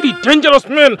am very dangerous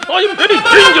man, I am very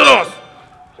dangerous.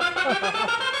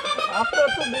 আপনার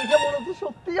তো দেখে মনে হচ্ছে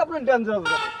সত্যিই আপনি ডেঞ্জারাস।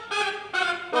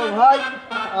 তো ভাই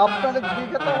আপনার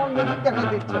দিকে তো আমার ম্যাজিক দেখা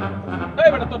দিচ্ছে। এই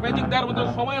বেটা, তোর ম্যাজিক দেওয়ার মতো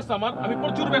সময় আছে আমার? আমি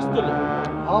প্রচুর ব্যস্ত লোক।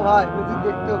 হ্যাঁ ভাই, ম্যাজিক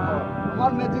দেখতেও ভালো।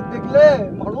 আমার ম্যাজিক দেখলে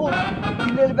মানুষ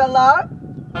দিনের বেলা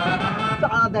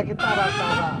তারা দেখে, তারা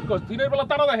তারা দিনের বেলা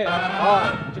তারা দেখে। হ্যাঁ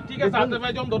ঠিক আছে, হাতে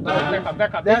ভাই জম ধরতে দেখা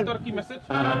দেখা দেখ তোর কি মেসেজ।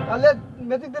 তাহলে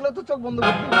ম্যাজিক দিলে তো চোখ বন্ধ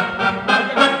করতে।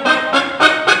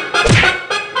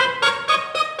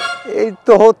 এই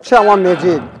তো হচ্ছে আমার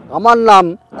ম্যাজিক। আমার নাম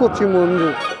কচি মঞ্জু।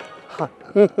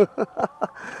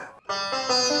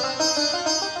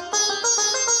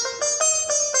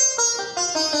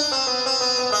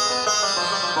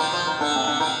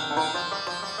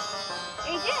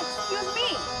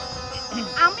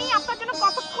 আমি আপনার জন্য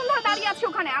কতক্ষণ ধরে দাঁড়িয়ে আছি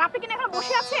ওখানে, আর আপনি কিনা এখানে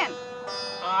বসে আছেন?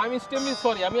 আমি এক্সট্রিমলি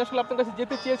সরি, আমি আসলে আপনার কাছে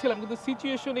যেতে চেয়েছিলাম কিন্তু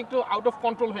সিচুয়েশন একটু আউট অফ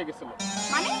কন্ট্রোল হয়ে গেছিল।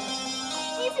 মানে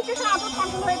কি সিচুয়েশন আউট অফ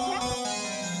কন্ট্রোল হয়েছে?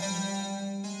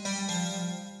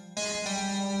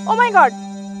 ও মাই গড,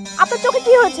 আপনার চোখে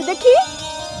কি হয়েছে দেখি?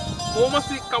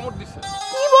 মৌমাছি কামড় দিছে।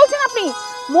 কি বলছেন আপনি?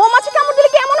 মৌমাছি কামড় দিলে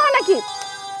কি এমন হয় নাকি?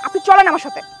 আপনি চলেন আমার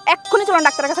সাথে, এক্ষুনি চলেন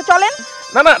ডাক্তারের কাছে। চলেন।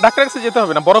 না না, ডাক্তারের কাছে যেতে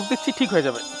হবে না, বরফ দিচ্ছি ঠিক হয়ে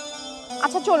যাবে।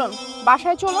 আচ্ছা চলুন,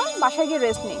 বাসায় চলুন, বাসায় গিয়ে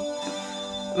রেস্ট নিন।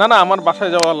 না না, আমার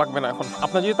বাসায় যাওয়া লাগবে না এখন।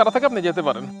 আপনার যদি তাড়া থাকে আপনি যেতে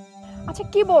পারেন। আচ্ছা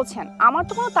কি বলছেন? আমার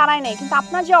তো কোনো তাড়াই নেই, কিন্তু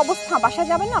আপনার যে অবস্থা, বাসায়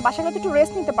যাবেন না? বাসায় গিয়ে একটু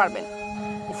রেস্ট নিতে পারবেন।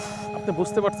 আপনি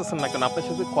বুঝতে পারতেছেন না কেন? আপনার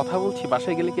সাথে কথা বলছি,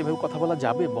 বাসায় গেলে কি এভাবে কথা বলা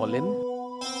যাবে বলেন?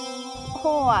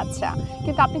 ও আচ্ছা,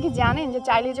 কিন্তু আপনি কি জানেন যে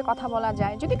চাইলে যে কথা বলা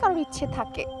যায় যদি কারোর ইচ্ছে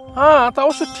থাকে? হ্যাঁ তা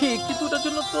অবশ্য ঠিক, কিন্তু ওটার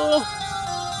জন্য তো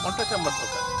কন্ট্যাক্ট নাম্বার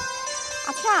দরকার।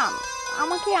 আচ্ছা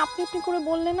আমাকে আপনি আপনি করে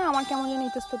বললে না আমার কেমন যেন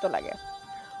ইতস্তত লাগে।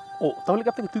 ও তাহলে কি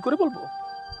আপনাকে তুই করে বলবো?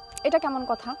 এটা কেমন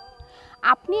কথা?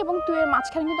 আপনি এবং তুই এর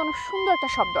মাঝখানে কিন্তু অনেক সুন্দর একটা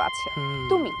শব্দ আছে,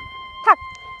 তুমি। থাক,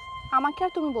 আমাকে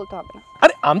আর তুমি বলতে হবে না।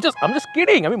 আরে আই এম জাস্ট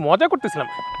কিডিং, আমি মজা করতেছিলাম।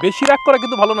 বেশি রাগ করা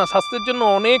কিন্তু ভালো না, স্বাস্থ্যের জন্য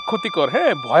অনেক ক্ষতিকর।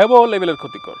 হ্যাঁ, ভয়াবহ লেভেলের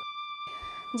ক্ষতিকর।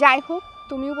 যাই হোক,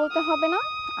 তুমিও বলতে হবে না,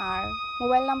 আর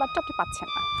মোবাইল নাম্বারটা আপনি পাচ্ছেন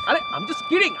না। আরে আই এম জাস্ট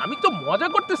কিডিং, আমি তো মজা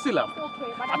করতেছিলাম।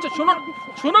 আচ্ছা শোনো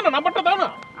শোনো না, নাম্বারটা দাও না।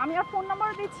 আমি আর ফোন নাম্বার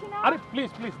দিচ্ছি না। আরে প্লিজ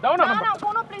প্লিজ দাও না নাম্বার। না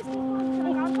কোনো প্লিজ,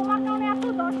 কারণ তোমার কারণে এত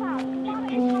দরকার।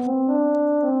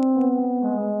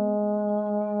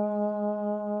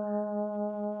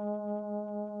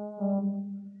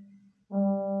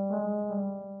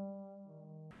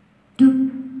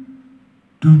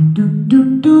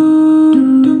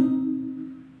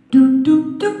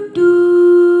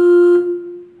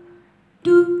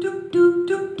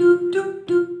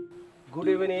 Good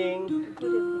evening.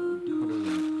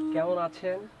 কেমন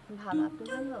আছেন? ভালো, আপনি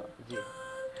ভালো? জি।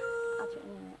 আচ্ছা,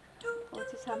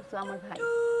 হচ্ছে শামসু আমার ভাই।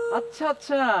 আচ্ছা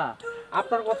আচ্ছা,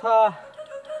 আপনার কথা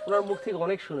ওনার মুখ থেকে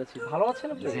অনেক শুনেছি। ভালো আছেন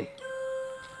আপনি? জি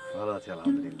ভালো আছি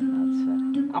আলহামদুলিল্লাহ। আচ্ছা,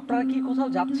 আপনারা কি কোথাও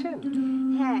যাচ্ছেন?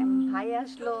 হ্যাঁ, ভাই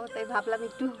আসলো তাই ভাবলাম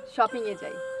একটু শপিং এ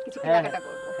যাই, কিছু কেনাকাটা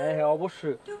করব। হ্যাঁ হ্যাঁ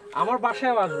অবশ্যই, আমার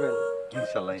বাসায় আসবেন,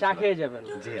 ইনশাআল্লাহ চা খেয়ে যাবেন।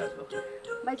 জি আসবো।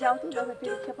 ভাই যাও তো, দাদা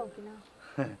রিক্সা পাও কিনা?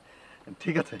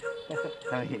 ঠিক আছে।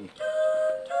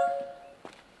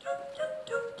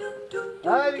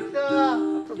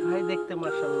 ভাই দেখতে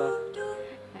মাশাআল্লাহ।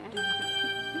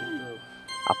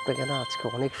 আপনাকে না আজকে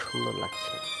অনেক সুন্দর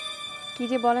লাগছে। কি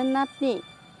যে বলেন না আপনি,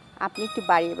 আপনি একটু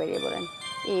বাড়িয়ে বাড়িয়ে বলেন,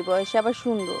 এই বয়সে আবার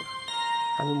সুন্দর।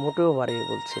 আমি মোটেও বাড়িয়ে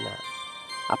বলছি না,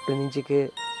 আপনি নিজেকে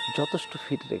যথেষ্ট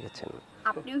ফিট রেখেছেন।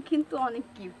 আপনিও কিন্তু অনেক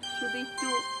কিউট, শুধু একটু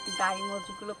দাড়ি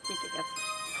মজগুলো পেকে গেছে।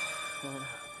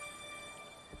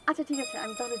 আচ্ছা ঠিক আছে,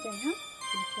 আমি তাহলে যাই। হ্যাঁ,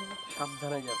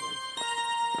 সাবধানে যাবেন।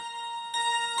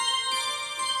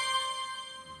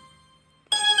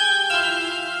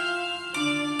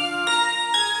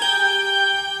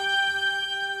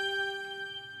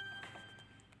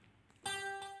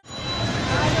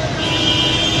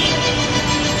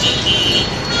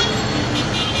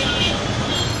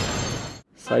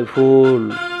 সাইফুল,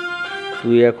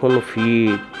 তুই এখন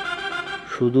ফিট,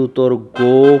 শুধু তোর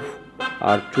গোঁফ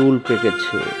আর চুল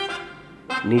পেকেছে।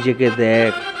 নিজেকে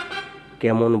দেখ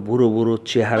কেমন বুড়ো বুড়ো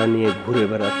চেহারা নিয়ে ঘুরে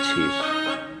বেড়াচ্ছিস।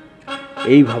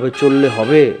 এইভাবে চললে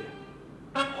হবে?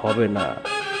 হবে না,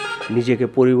 নিজেকে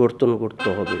পরিবর্তন করতে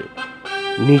হবে।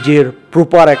 নিজের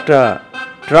প্রপার একটা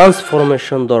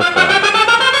ট্রান্সফরমেশন দরকার।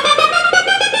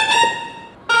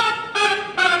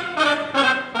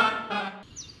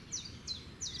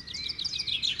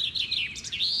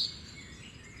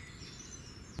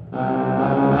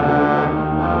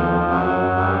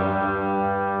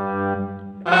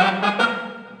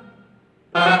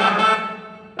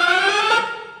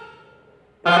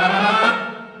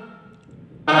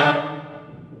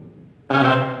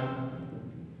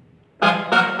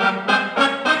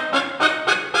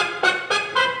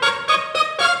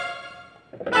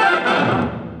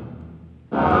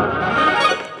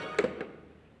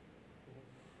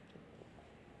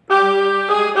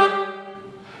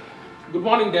 Good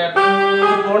morning dad.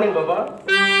 Good morning বাবা।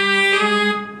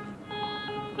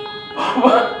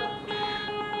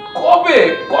 কবে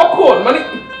কখন মানে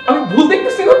আমি ভুল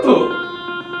দেখতেছি না তো?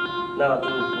 না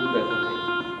তুমি ভুল দেখো নি।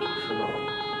 শোনো,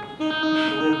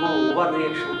 তুমি এরকম ওভার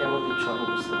রিঅ্যাকশন কেন দিচ্ছ আমি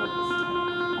বুঝতে পারতেছি না।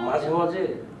 মাঝে মাঝে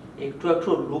একটু একটু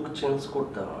লুক চেঞ্জ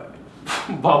করতে হয়।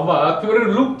 বাবা তুমি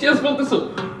লুক চেঞ্জ বলতেছো?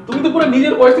 তুমি তো পুরো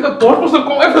নিজের বয়স থেকে 10 বছর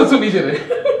কমাই ফেলছো নিজেরে।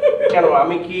 কেন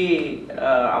আমি কি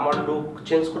আমার লুক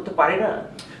চেঞ্জ করতে পারি না?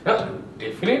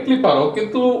 ডেফিনেটলি পারো,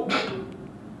 কিন্তু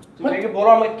তুমি আগে বলো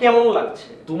আমার কেমন লাগছে।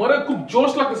 তোমার খুব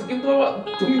জোশ লাগতেছে, কিন্তু বাবা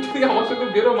তুমি যদি আমার সাথে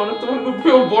বেরো মানুষ তোমার খুব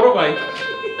বড় ভাই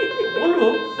বলবো,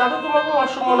 তাতে তোমার কোনো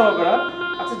অসম্মান হবে না।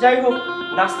 আচ্ছা যাই হোক,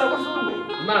 নাস্তা করছো তুমি?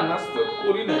 না নাস্তা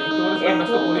করি না, তোমার সাথে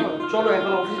নাস্তা করি। চলো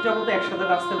এখন অফিসে যাবো, তো একসাথে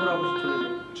নাস্তা করে অফিসে চলে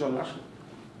যাই। চলো আসো।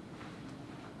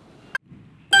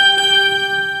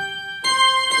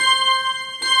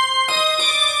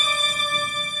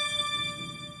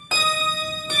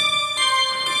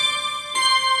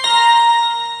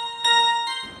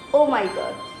 ও মাই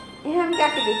গড, হ্যাঁ আমি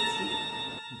কাকে দেখছি?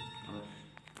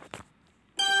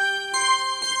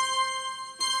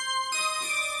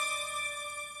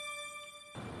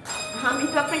 আমি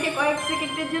তো আপনাকে কয়েক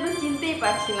সেকেন্ডের জন্য চিনতেই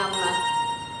পারছিলাম না।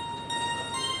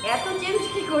 এত চেঞ্জ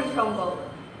কি করে সম্ভব?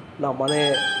 না মানে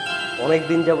অনেক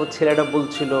দিন যাবত ছেলেটা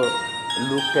বলছিল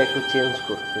লুকটা একটু চেঞ্জ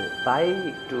করতে, তাই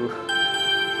একটু।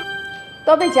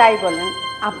 তবে যাই বলেন,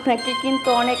 আপনাকে কিন্তু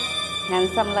অনেক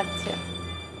হ্যান্ডসাম লাগছে।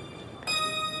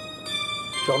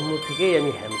 জন্ম থেকেই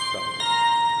আমি হ্যান্ডসাম।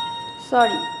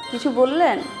 সরি, কিছু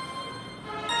বললেন?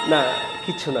 না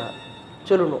কিছু না,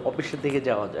 চলুন অফিসের দিকে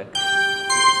যাওয়া যাক।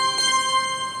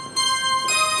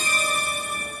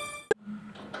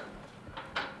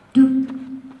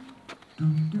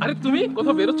 আরে তুমি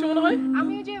কোথাও বেরোচ্ছ মনে হয়?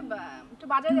 আমি ওই যে একটু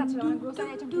বাজারে যাচ্ছিলাম, মানে গ্রোসারি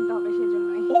আইটেম কিনতে হবে সেই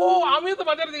জন্যই। ও আমিও তো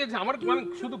বাজারে দিকে যাচ্ছি। আমার মানে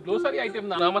শুধু গ্রোসারি আইটেম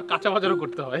না, আমার কাঁচা বাজারও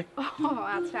করতে হয়। ও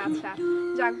আচ্ছা আচ্ছা,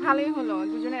 যাক ভালোই হলো,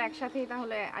 দুজনের একসাথেই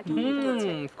তাহলে আইটেম কিনতে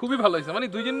হচ্ছে। খুবই ভালো হয়েছে, মানে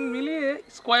দুইজন মিলিয়ে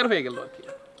স্কয়ার হয়ে গেল আর কি।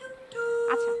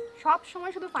 আচ্ছা, সব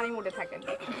সময় শুধু ফানি মুডে থাকেন।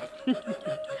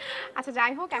 আচ্ছা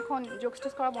যাই হোক, এখন জোকস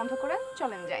টোকস করা বন্ধ করে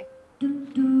চলেন যাই।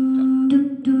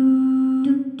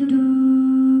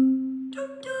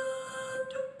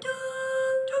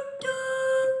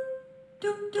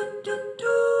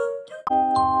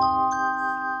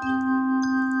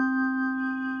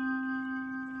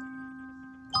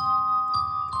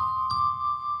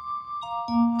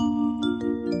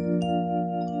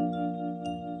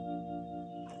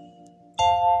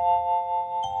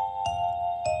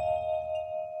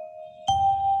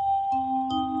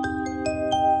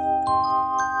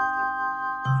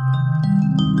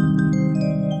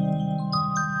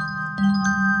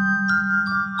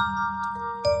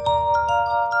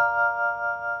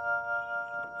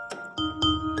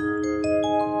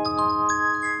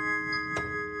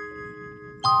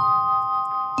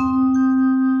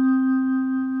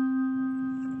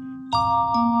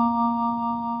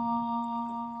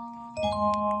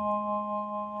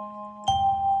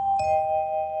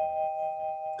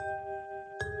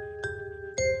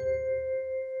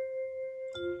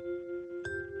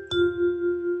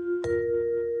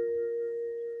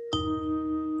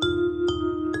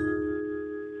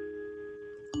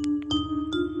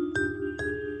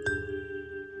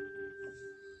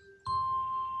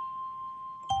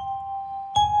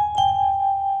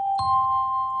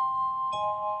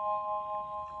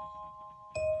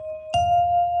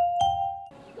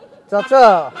 চাচা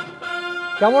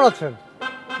কেমন আছেন?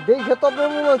 দেখে তো আপনার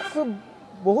মনে হচ্ছে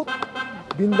বহুত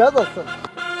বিন্দাস আছেন।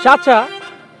 চাচা,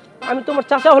 আমি তোমার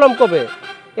চাচা হলাম কবে?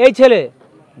 এই ছেলে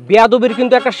বেয়াদবির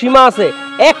কিন্তু একটা সীমা আছে,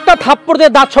 একটা থাপ্পড়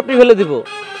দিয়ে দাঁত ছপটি ফেলে দিব।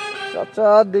 চাচা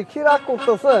দেখি রাগ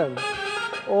করতেছেন?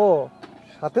 ও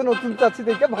সাথে নতুন চাচি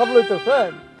দেখে ভাব লইতেছেন?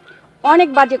 অনেক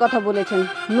বাজে কথা বলেছেন।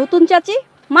 নতুন চাচি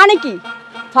মানে কি?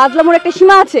 ফাজলামোর একটা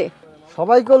সীমা আছে।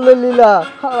 সবাই করলে লীলা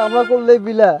আর আমরা করলে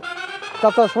বিলা।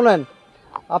 চাচা শোনেন,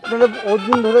 আপনারা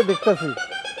অদিন ধরে দেখতেছি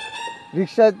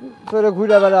রিক্সায় চড়ে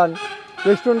ঘুরে বেড়ান,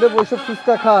 রেস্টুরেন্টে বসে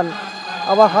ফুচকা খান,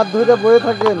 আবার হাত ধরে বয়ে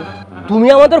থাকেন। তুমি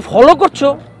আমাদের ফলো করছো?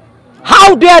 How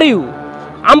dare you!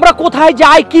 আমরা কোথায়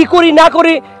যাই, কি করি না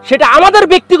করি সেটা আমাদের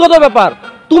ব্যক্তিগত ব্যাপার,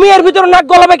 তুমি এর ভিতরে নাক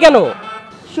গলাবে কেন?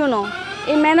 শোনো,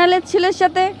 এই ম্যানালের ছেলের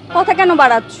সাথে কথা কেন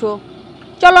বাড়াচ্ছ?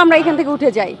 চলো আমরা এখান থেকে উঠে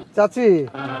যাই। চাচি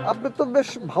আপনি তো বেশ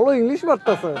ভালো ইংলিশ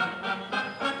মারতেছেন।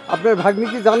 আপনার ভাগ্নি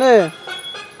কি জানে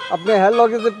আপনি হ্যার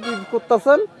লগে যে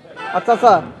করতেছেন? আর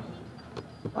চাচা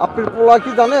আপনার পোলা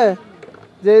কি জানে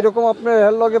যে এরকম আপনার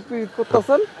হ্যার লগে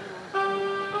করতেছেন?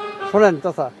 শোনেন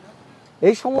চাচা,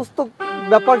 এই সমস্ত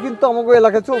ব্যাপার কিন্তু আমাকে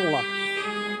এলাকায় চলবো না।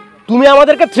 তুমি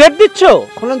আমাদেরকে থ্রেট দিচ্ছ?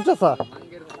 শোনেন চাচা,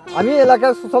 আমি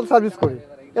এলাকায় সোশ্যাল সার্ভিস করি,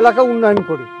 এলাকা উন্নয়ন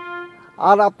করি।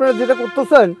 আর আপনারা যেটা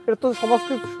করতেছেন এটা তো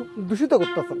সমাজকে দূষিত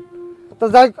করতেছেন। তো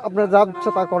যাই আপনারা যা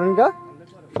ইচ্ছা তা করেন গা,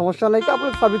 সমস্যা নেই, আপনি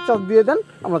সার্ভিস চার্জ দিয়ে দেন,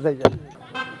 আমরা যাই যাই।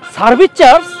 Service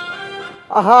charge?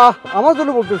 আহা, আমার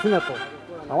জন্য বলতেছি না তো,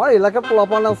 আমার এলাকার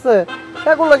পোলাপান আছে,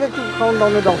 এগুলোকে একটু খাওয়ান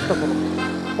দাওয়ানোর ব্যবস্থা করো।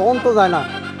 তখন তো যায় না,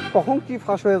 কখন কি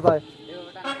ফাঁস হয়ে যায়।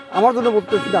 আমার জন্য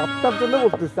বলতেছি না, আপনার জন্য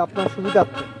বলতেছি, আপনার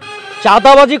সুবিধার্থে।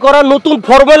 চাঁদাবাজি করার নতুন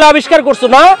ফর্মুলা আবিষ্কার করছো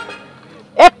না?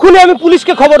 এক্ষুনি আমি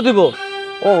পুলিশকে খবর দিব।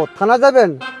 ও থানা যাবেন?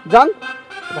 যান,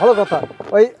 ভালো কথা।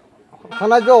 ওই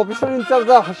থানায় যে অফিসার ইনচার্জ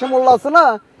হাসিমুল্লাহ আছে না,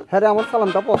 হ্যাঁ আমার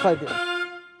সালামটা পৌঁছাই দিন।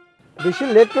 বেশি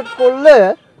লেট ফেট করলে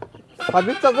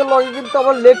সার্ভিস চার্জের লগে কিন্তু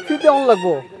আবার লেট ফি দেওয়ান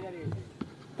লাগবো,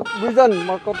 বুঝলেন?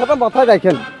 কথাটা মাথায়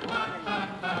রাখেন।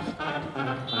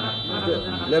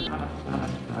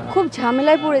 খুব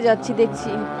ঝামেলায় পড়ে যাচ্ছি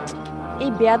দেখছি। এই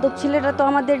বেয়াদব ছেলেটা তো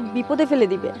আমাদের বিপদে ফেলে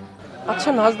দিবে। আচ্ছা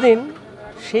নাজনীন,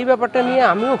 সেই ব্যাপারটা নিয়ে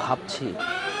আমিও ভাবছি।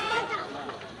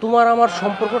 তোমার আমার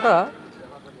সম্পর্কটা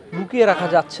লুকিয়ে রাখা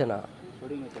যাচ্ছে না।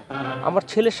 আমার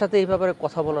ছেলের সাথে এই ব্যাপারে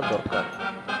কথা বলার দরকার।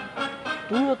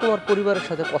 তুমিও তোমার পরিবারের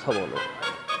সাথে কথা বলো।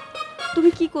 তুমি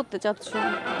কি করতে চাচ্ছ?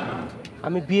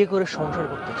 আমি বিয়ে করে সংসার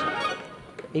করতে চাই,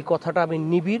 এই কথাটা আমি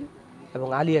নিবিড় এবং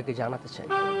আলিয়াকে জানাতে চাই।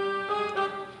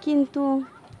 কিন্তু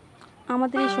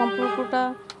আমাদের এই সম্পর্কটা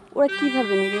ওরা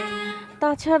কিভাবে নেবে?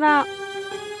 তাছাড়া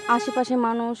আশেপাশে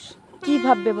মানুষ কি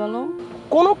ভাববে বলো?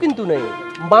 কোনো কিন্তু নেই।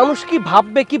 মানুষ কি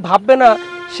ভাববে কি ভাববে না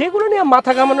সেগুলো নিয়ে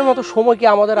মাথা ঘামানোর মতো সময় কি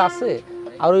আমাদের আছে?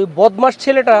 আর ওই বদমাস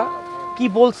ছেলেটা কি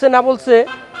বলছে না বলছে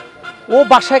ও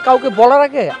বাসায় কাউকে বলার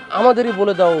আগে আমাদেরই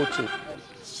বলে দেওয়া উচিত।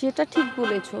 সেটা ঠিক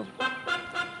বলেছো।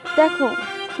 দেখো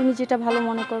তুমি যেটা ভালো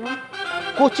মনে করো।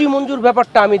 কচি মঞ্জুর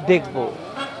ব্যাপারটা আমি দেখব।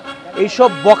 এইসব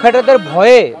বখাটেদের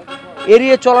ভয়ে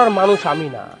এড়িয়ে চলার মানুষ আমি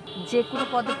না। যে কোনো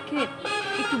পদক্ষেপ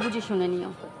একটু বুঝে শুনে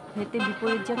নিও, এতে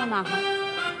বিপরীত যেন না হয়।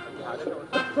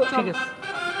 ঠিক আছে,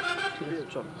 ঠিক আছে,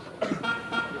 চল।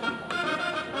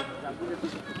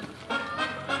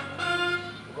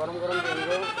 গরম গরম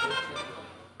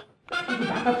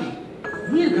ডাকাতি,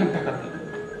 নির্ঘাত ডাকাতি।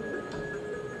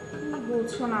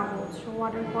 বলছো না বলছো,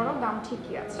 অর্ডার করো, দাম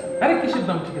ঠিকই আছে। আরে কিসের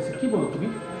দাম ঠিক আছে? কি বলো তুমি?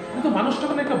 তুমি তো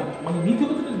মানুষটাকে একটা মানে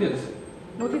নীতিগত দিক দিয়ে গেছে।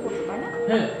 নথিপত্র তাই না?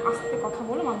 হ্যাঁ, আস্তে কথা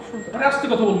বলো, মানুষ শুনতে পারে। আরে আস্তে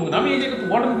কথা বলবো না, আমি এই জায়গায়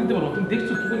অর্ডার দিতে পারবো। তুমি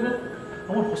দেখছো কি করবো?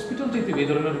 আমার হসপিটাল যেতে হবে এই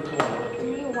ধরনের খাবার।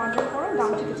 তুমি অর্ডার করো, দাম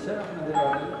ঠিক আছে। আপনাদের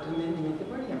অর্ডারটা নিতে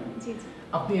পারি আমি? জি জি।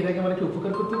 আপনি এর আগে আমার কি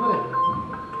উপকার করতে পারেন?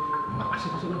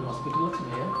 আশেপাশে কোনো হসপিটাল আছে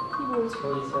ভাইয়া? কি বলছো?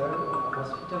 স্যার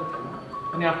হসপিটাল কেন?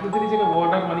 মানে আপনাদের এই জায়গায়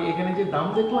অর্ডার মানে এখানে যে দাম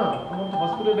দেখলাম, আমার তো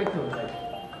হসপিটাল দেখতে হবে।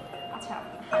 আচ্ছা,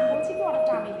 আমি বলছি কি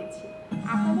অর্ডারটা আমি দিচ্ছি।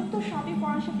 আপনাদের তো সবই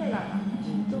পড়াশোনাতে লাগা,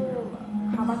 তো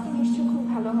খাবার তো নিশ্চয়ই খুব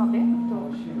ভালো হবে। তো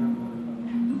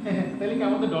হ্যাঁ, তাহলে কি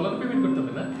আমাদের ডলার পেমেন্ট করতে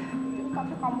হবে না? তুমি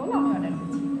কথা কম বলো, আমি অর্ডার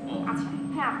দিচ্ছি। আচ্ছা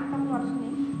হ্যাঁ, আপনি তাহলে অর্ডার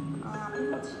নিন। আপনি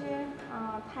হচ্ছে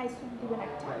থাই স্যুপ দিবেন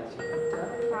একটা,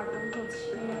 তারপর হচ্ছে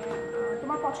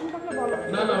তোমার পছন্দ থাকলে বলো।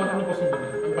 না না, আমার কোনো পছন্দ নেই,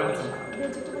 আমি পানি খাবো।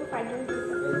 ভেজিটেবল ফ্রাইড রাইস দিবেন,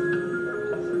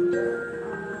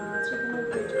 চিকেনের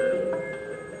গ্রেট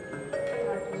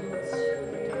তারপর হচ্ছে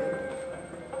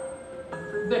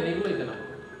দেন, এগুলোই দেন।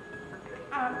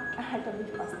 আর একটা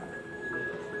বিফ পাস্তা।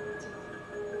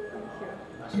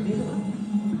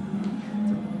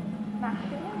 না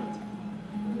খেতে না নিচে।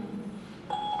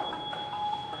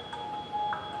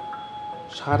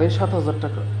 7,500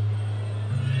 টাকা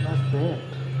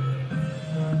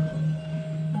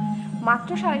মাত্র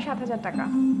 7,500 টাকা?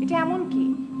 এটা এমন কি?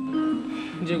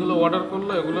 যেগুলো অর্ডার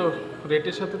করলো এগুলো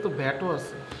রেটের সাথে তো ভ্যাটও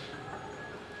আছে।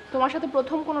 তোমার সাথে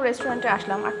প্রথম কোনো রেস্টুরেন্টে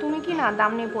আসলাম আর তুমি কি না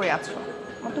দাম নিয়ে পড়ে আছো,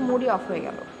 আমার তো মুডই অফ হয়ে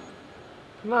গেল।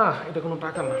 না, এটা কোনো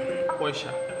টাকা না,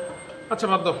 পয়সা। আচ্ছা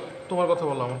বাদ দাও, তোমার কথা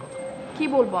বলো, আমার কথা। কি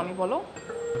বলবো আমি, বলো।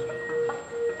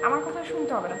 আমার কথা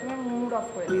শুনতে হবে না, তুমি মুড অফ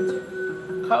করে দিয়েছো।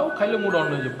 খাও, খাইলে মুড অন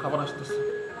হয়ে যাবে, খাবার আসতেছে।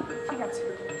 ঠিক আছে,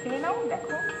 খেয়ে নাও,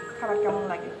 দেখো খাবার কেমন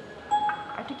লাগে।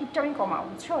 একটু কিপটামি কমাও,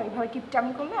 বুঝছো? এইভাবে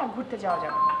কিপটামি করলে আর ঘুরতে যাওয়া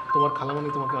যাবে না। তোমার খালামণি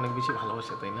তোমাকে অনেক বেশি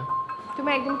ভালোবাসে, তাই না? তুমি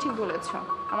একদম ঠিক বলেছো,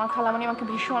 আমার খালামণি আমাকে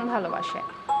ভীষণ ভালোবাসে।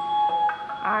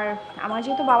 আর আমার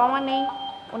যেহেতু বাবা মা নেই,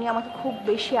 উনি আমাকে খুব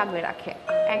বেশি আগলে রাখে।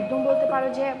 একদম বলতে পারো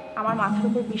যে আমার মাথার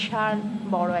উপর বিশাল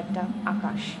বড় একটা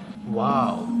আকাশ।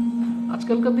 ওয়াও,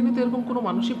 আজকালকার দিনে তো এরকম কোনো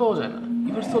মানুষই পাওয়া যায় না।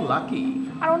 You R so lucky.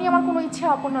 আর উনি আমার কোনো ইচ্ছা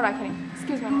অপূর্ণ রাখেনি।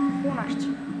 এক্সকিউজ মি, ফোন আসছে।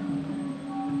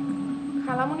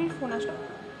 খালামণির ফোন আসলো।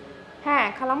 হ্যাঁ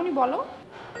খালামণি বলো।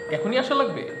 এখনই আসা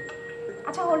লাগবে?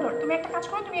 আচ্ছা হোল্ড, তুমি একটা কাজ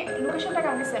করো, তুমি লোকেশনটাকে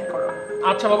আমাকে সেন্ড করো।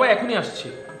 আচ্ছা বাবা, এখনই আসছি।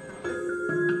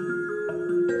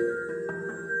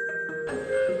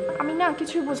 আমি না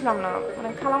কিছুই বুঝলাম না, মানে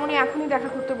খালামণি এখনই দেখা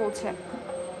করতে বলছে।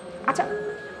 আচ্ছা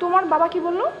তোমার বাবা কি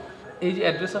বললো? এই যে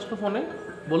অ্যাড্রেস আসলো ফোনে,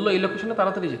 বললো এই লোকেশনে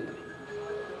তাড়াতাড়ি যেতে।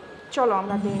 চলো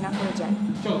আমরা দেরি না করে যাই।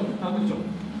 চলো তাড়াতাড়ি চলো।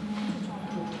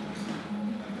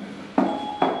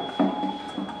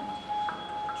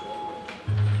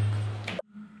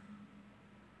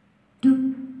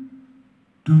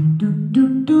 দোকানদার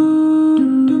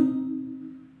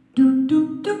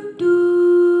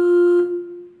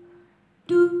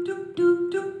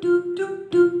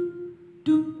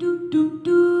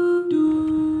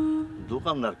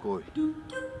কই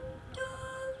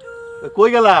কই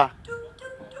গেলা?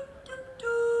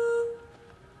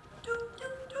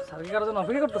 স্যার কি কারোর জন্য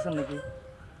অপেক্ষা করতেছেন নাকি?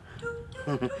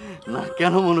 না,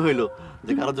 কেন মনে হইলো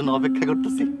যে কারোর জন্য অপেক্ষা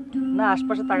করতেছি? না,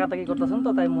 আশপাশে তাকাতাকি করতেছেন তো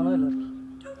তাই মনে হইলো।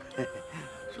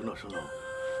 শোনো শোনো,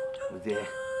 ওই যে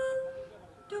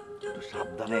একটু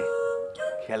সাবধানে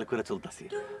খেয়াল করে চলতেছি।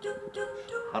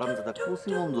 হারামজাদা কুচি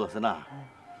বন্ধু আছে না,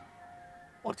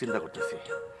 ওর চিন্তা করতেছি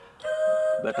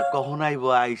বেটা কখন আইবো,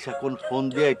 আইসা কোন ফোন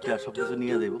দিয়ে আইটা সবকিছু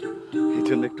নিয়ে যাইব, এই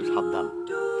জন্য একটু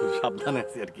সাবধানে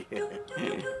আছি আর কি।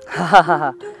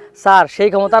 স্যার সেই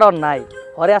ক্ষমতা আর নাই,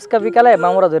 ওরে আজকে বিকালে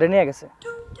মামুরা ধরে নিয়ে গেছে।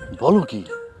 বলো কি,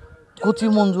 কুচি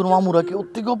মঞ্জুর মামুরা কি ওর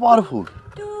থেকেও পাওয়ারফুল?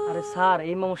 আরে স্যার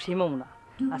এই মামু সেই মামু না,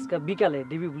 আজকে বিকালে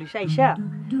ডিবি পুলিশ আইসা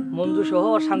মঞ্জু সহ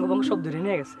ওর সাঙ্গপাঙ্গ সব ধরে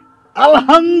নিয়ে গেছে।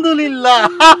 আলহামদুলিল্লাহ,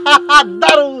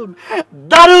 দারুণ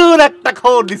দারুণ একটা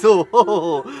খবর দিছো।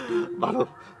 ভালো,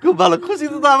 খুব ভালো, খুশি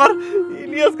তো আমার।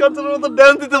 ইলিয়াস কাঞ্চনের মতো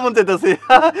ড্যান্স দিতে মন চাইতেছে।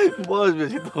 বয়স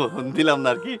বেশি তো দিলাম না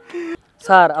আর কি।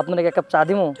 স্যার আপনাকে এক কাপ চা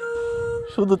দিমু?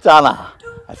 শুধু চা না,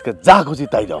 আজকে যা খুশি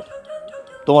তাই দাও,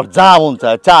 তোমার যা মন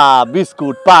চায়, চা,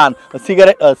 বিস্কুট, পান,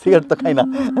 সিগারেট তো খাই না,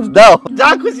 দাও যা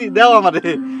খুশি দাও আমারে।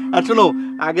 আর শোনো,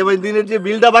 আগে ভাই দিনের যে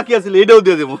বিলটা বাকি আছে এটাও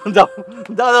দিয়ে দেবো। যাও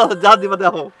যাও যা দিবা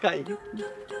দাও, খাই।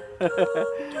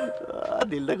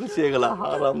 দিলটা খুশি হয়ে গেল।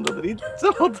 হারামজাদার ইচ্ছা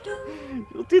মতো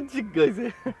উচিত শিক্ষা হয়েছে।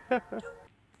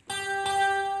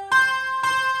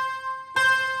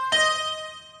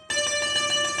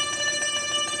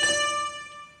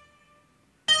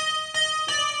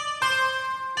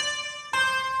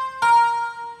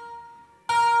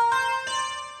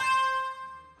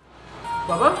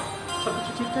 বাবা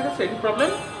সবকিছু ঠিকঠাক আছে? Any problem?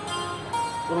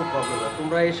 কোনো প্রবলেম না,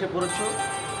 তোমরা এসে পড়েছো,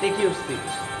 টেক ইউর সিট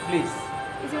প্লিজ।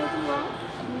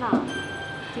 না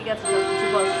ঠিক আছে, কিছু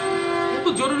বল। এত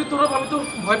জরুরি তোরা, আমি তো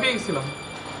ভয় পেয়ে গেছিলাম।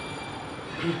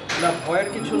 না, ভয়ের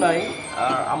কিছু নাই।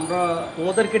 আর আমরা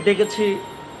তোমাদেরকে ডেকেছি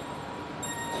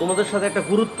তোমাদের সাথে একটা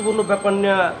গুরুত্বপূর্ণ ব্যাপার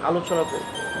নিয়ে আলোচনা করব।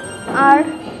 আর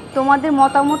তোমাদের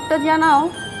মতামতটা জানাও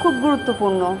খুব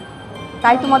গুরুত্বপূর্ণ,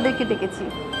 তাই তোমাদেরকে ডেকেছি।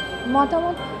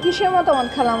 মতামত? কিসের মতামত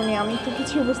খালামনি? আমি তো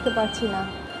কিছু বুঝতে পারছি না।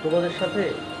 তোমাদের সাথে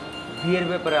বিয়ের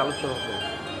ব্যাপারে আলোচনা করব,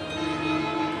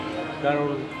 কারণ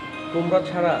তোমরা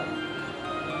ছাড়া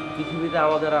পৃথিবীতে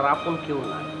আমাদের আর আপন কেউ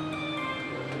নাই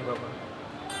বাবা,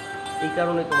 এই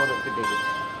কারণে তোমাদেরকে ডেকেছি।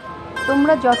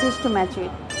 তোমরা যথেষ্ট ম্যাচুর,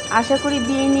 আশা করি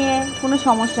বিয়ে নিয়ে কোনো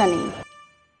সমস্যা নেই।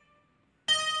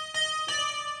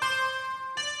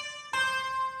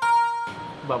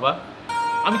 বাবা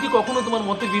আমি কি কখনো তোমার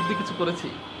মতে বিরুদ্ধে কিছু করেছি?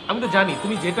 আমি তো জানি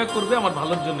তুমি যেটা করবে আমার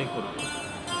ভালোর জন্যই করবে।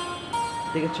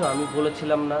 দেখেছো, আমি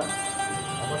বলেছিলাম না,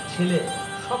 আমার ছেলে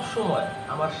সব সময়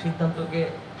আমার সিদ্ধান্তকে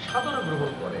সাদরে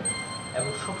গ্রহণ করে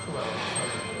এবং সবসময়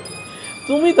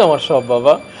তুমি তো আমার সব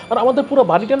বাবা। আর আমাদের পুরো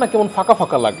বাড়িটা না কেমন ফাঁকা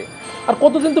ফাঁকা লাগে। আর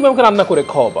কতদিন তুমি আমাকে রান্না করে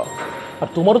খাওয়াবা? আর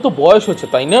তোমারও তো বয়স হচ্ছে,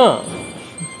 তাই না?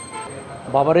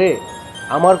 বাবারে,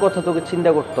 আমার কথা তোকে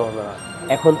চিন্তা করতে হবে না,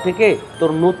 এখন থেকে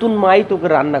তোর নতুন মাই তোকে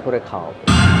রান্না করে খাওয়াবে।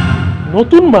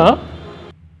 নতুন মা?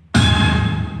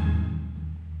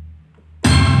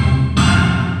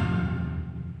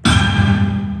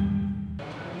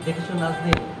 দেখেছো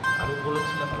নাজনীন, আমি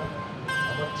বলেছিলাম না,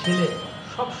 আমার ছেলে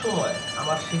সব সময়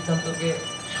আমার সিদ্ধান্তকে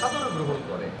সাদরে গ্রহণ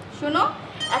করে। শোনো,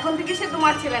 এখন থেকে সে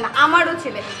তোমার ছেলে না, আমারও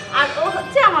ছেলে, আর ও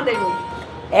হচ্ছে আমাদের মেয়ে।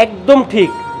 একদম ঠিক,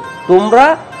 তোমরা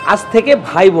আজ থেকে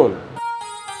ভাই বোন।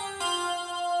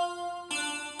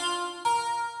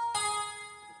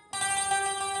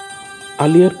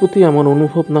 আলিয়ার প্রতি আমার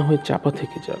অনুভব না হয় চাপা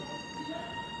থেকে যাক।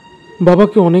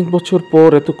 বাবাকে অনেক বছর পর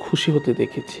এত খুশি হতে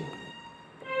দেখেছি।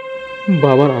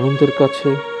 বাবার আনন্দের কাছে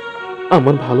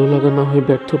আমার ভালো লাগা না হয়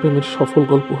ব্যর্থ প্রেমের সফল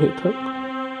গল্প হয়ে থাক।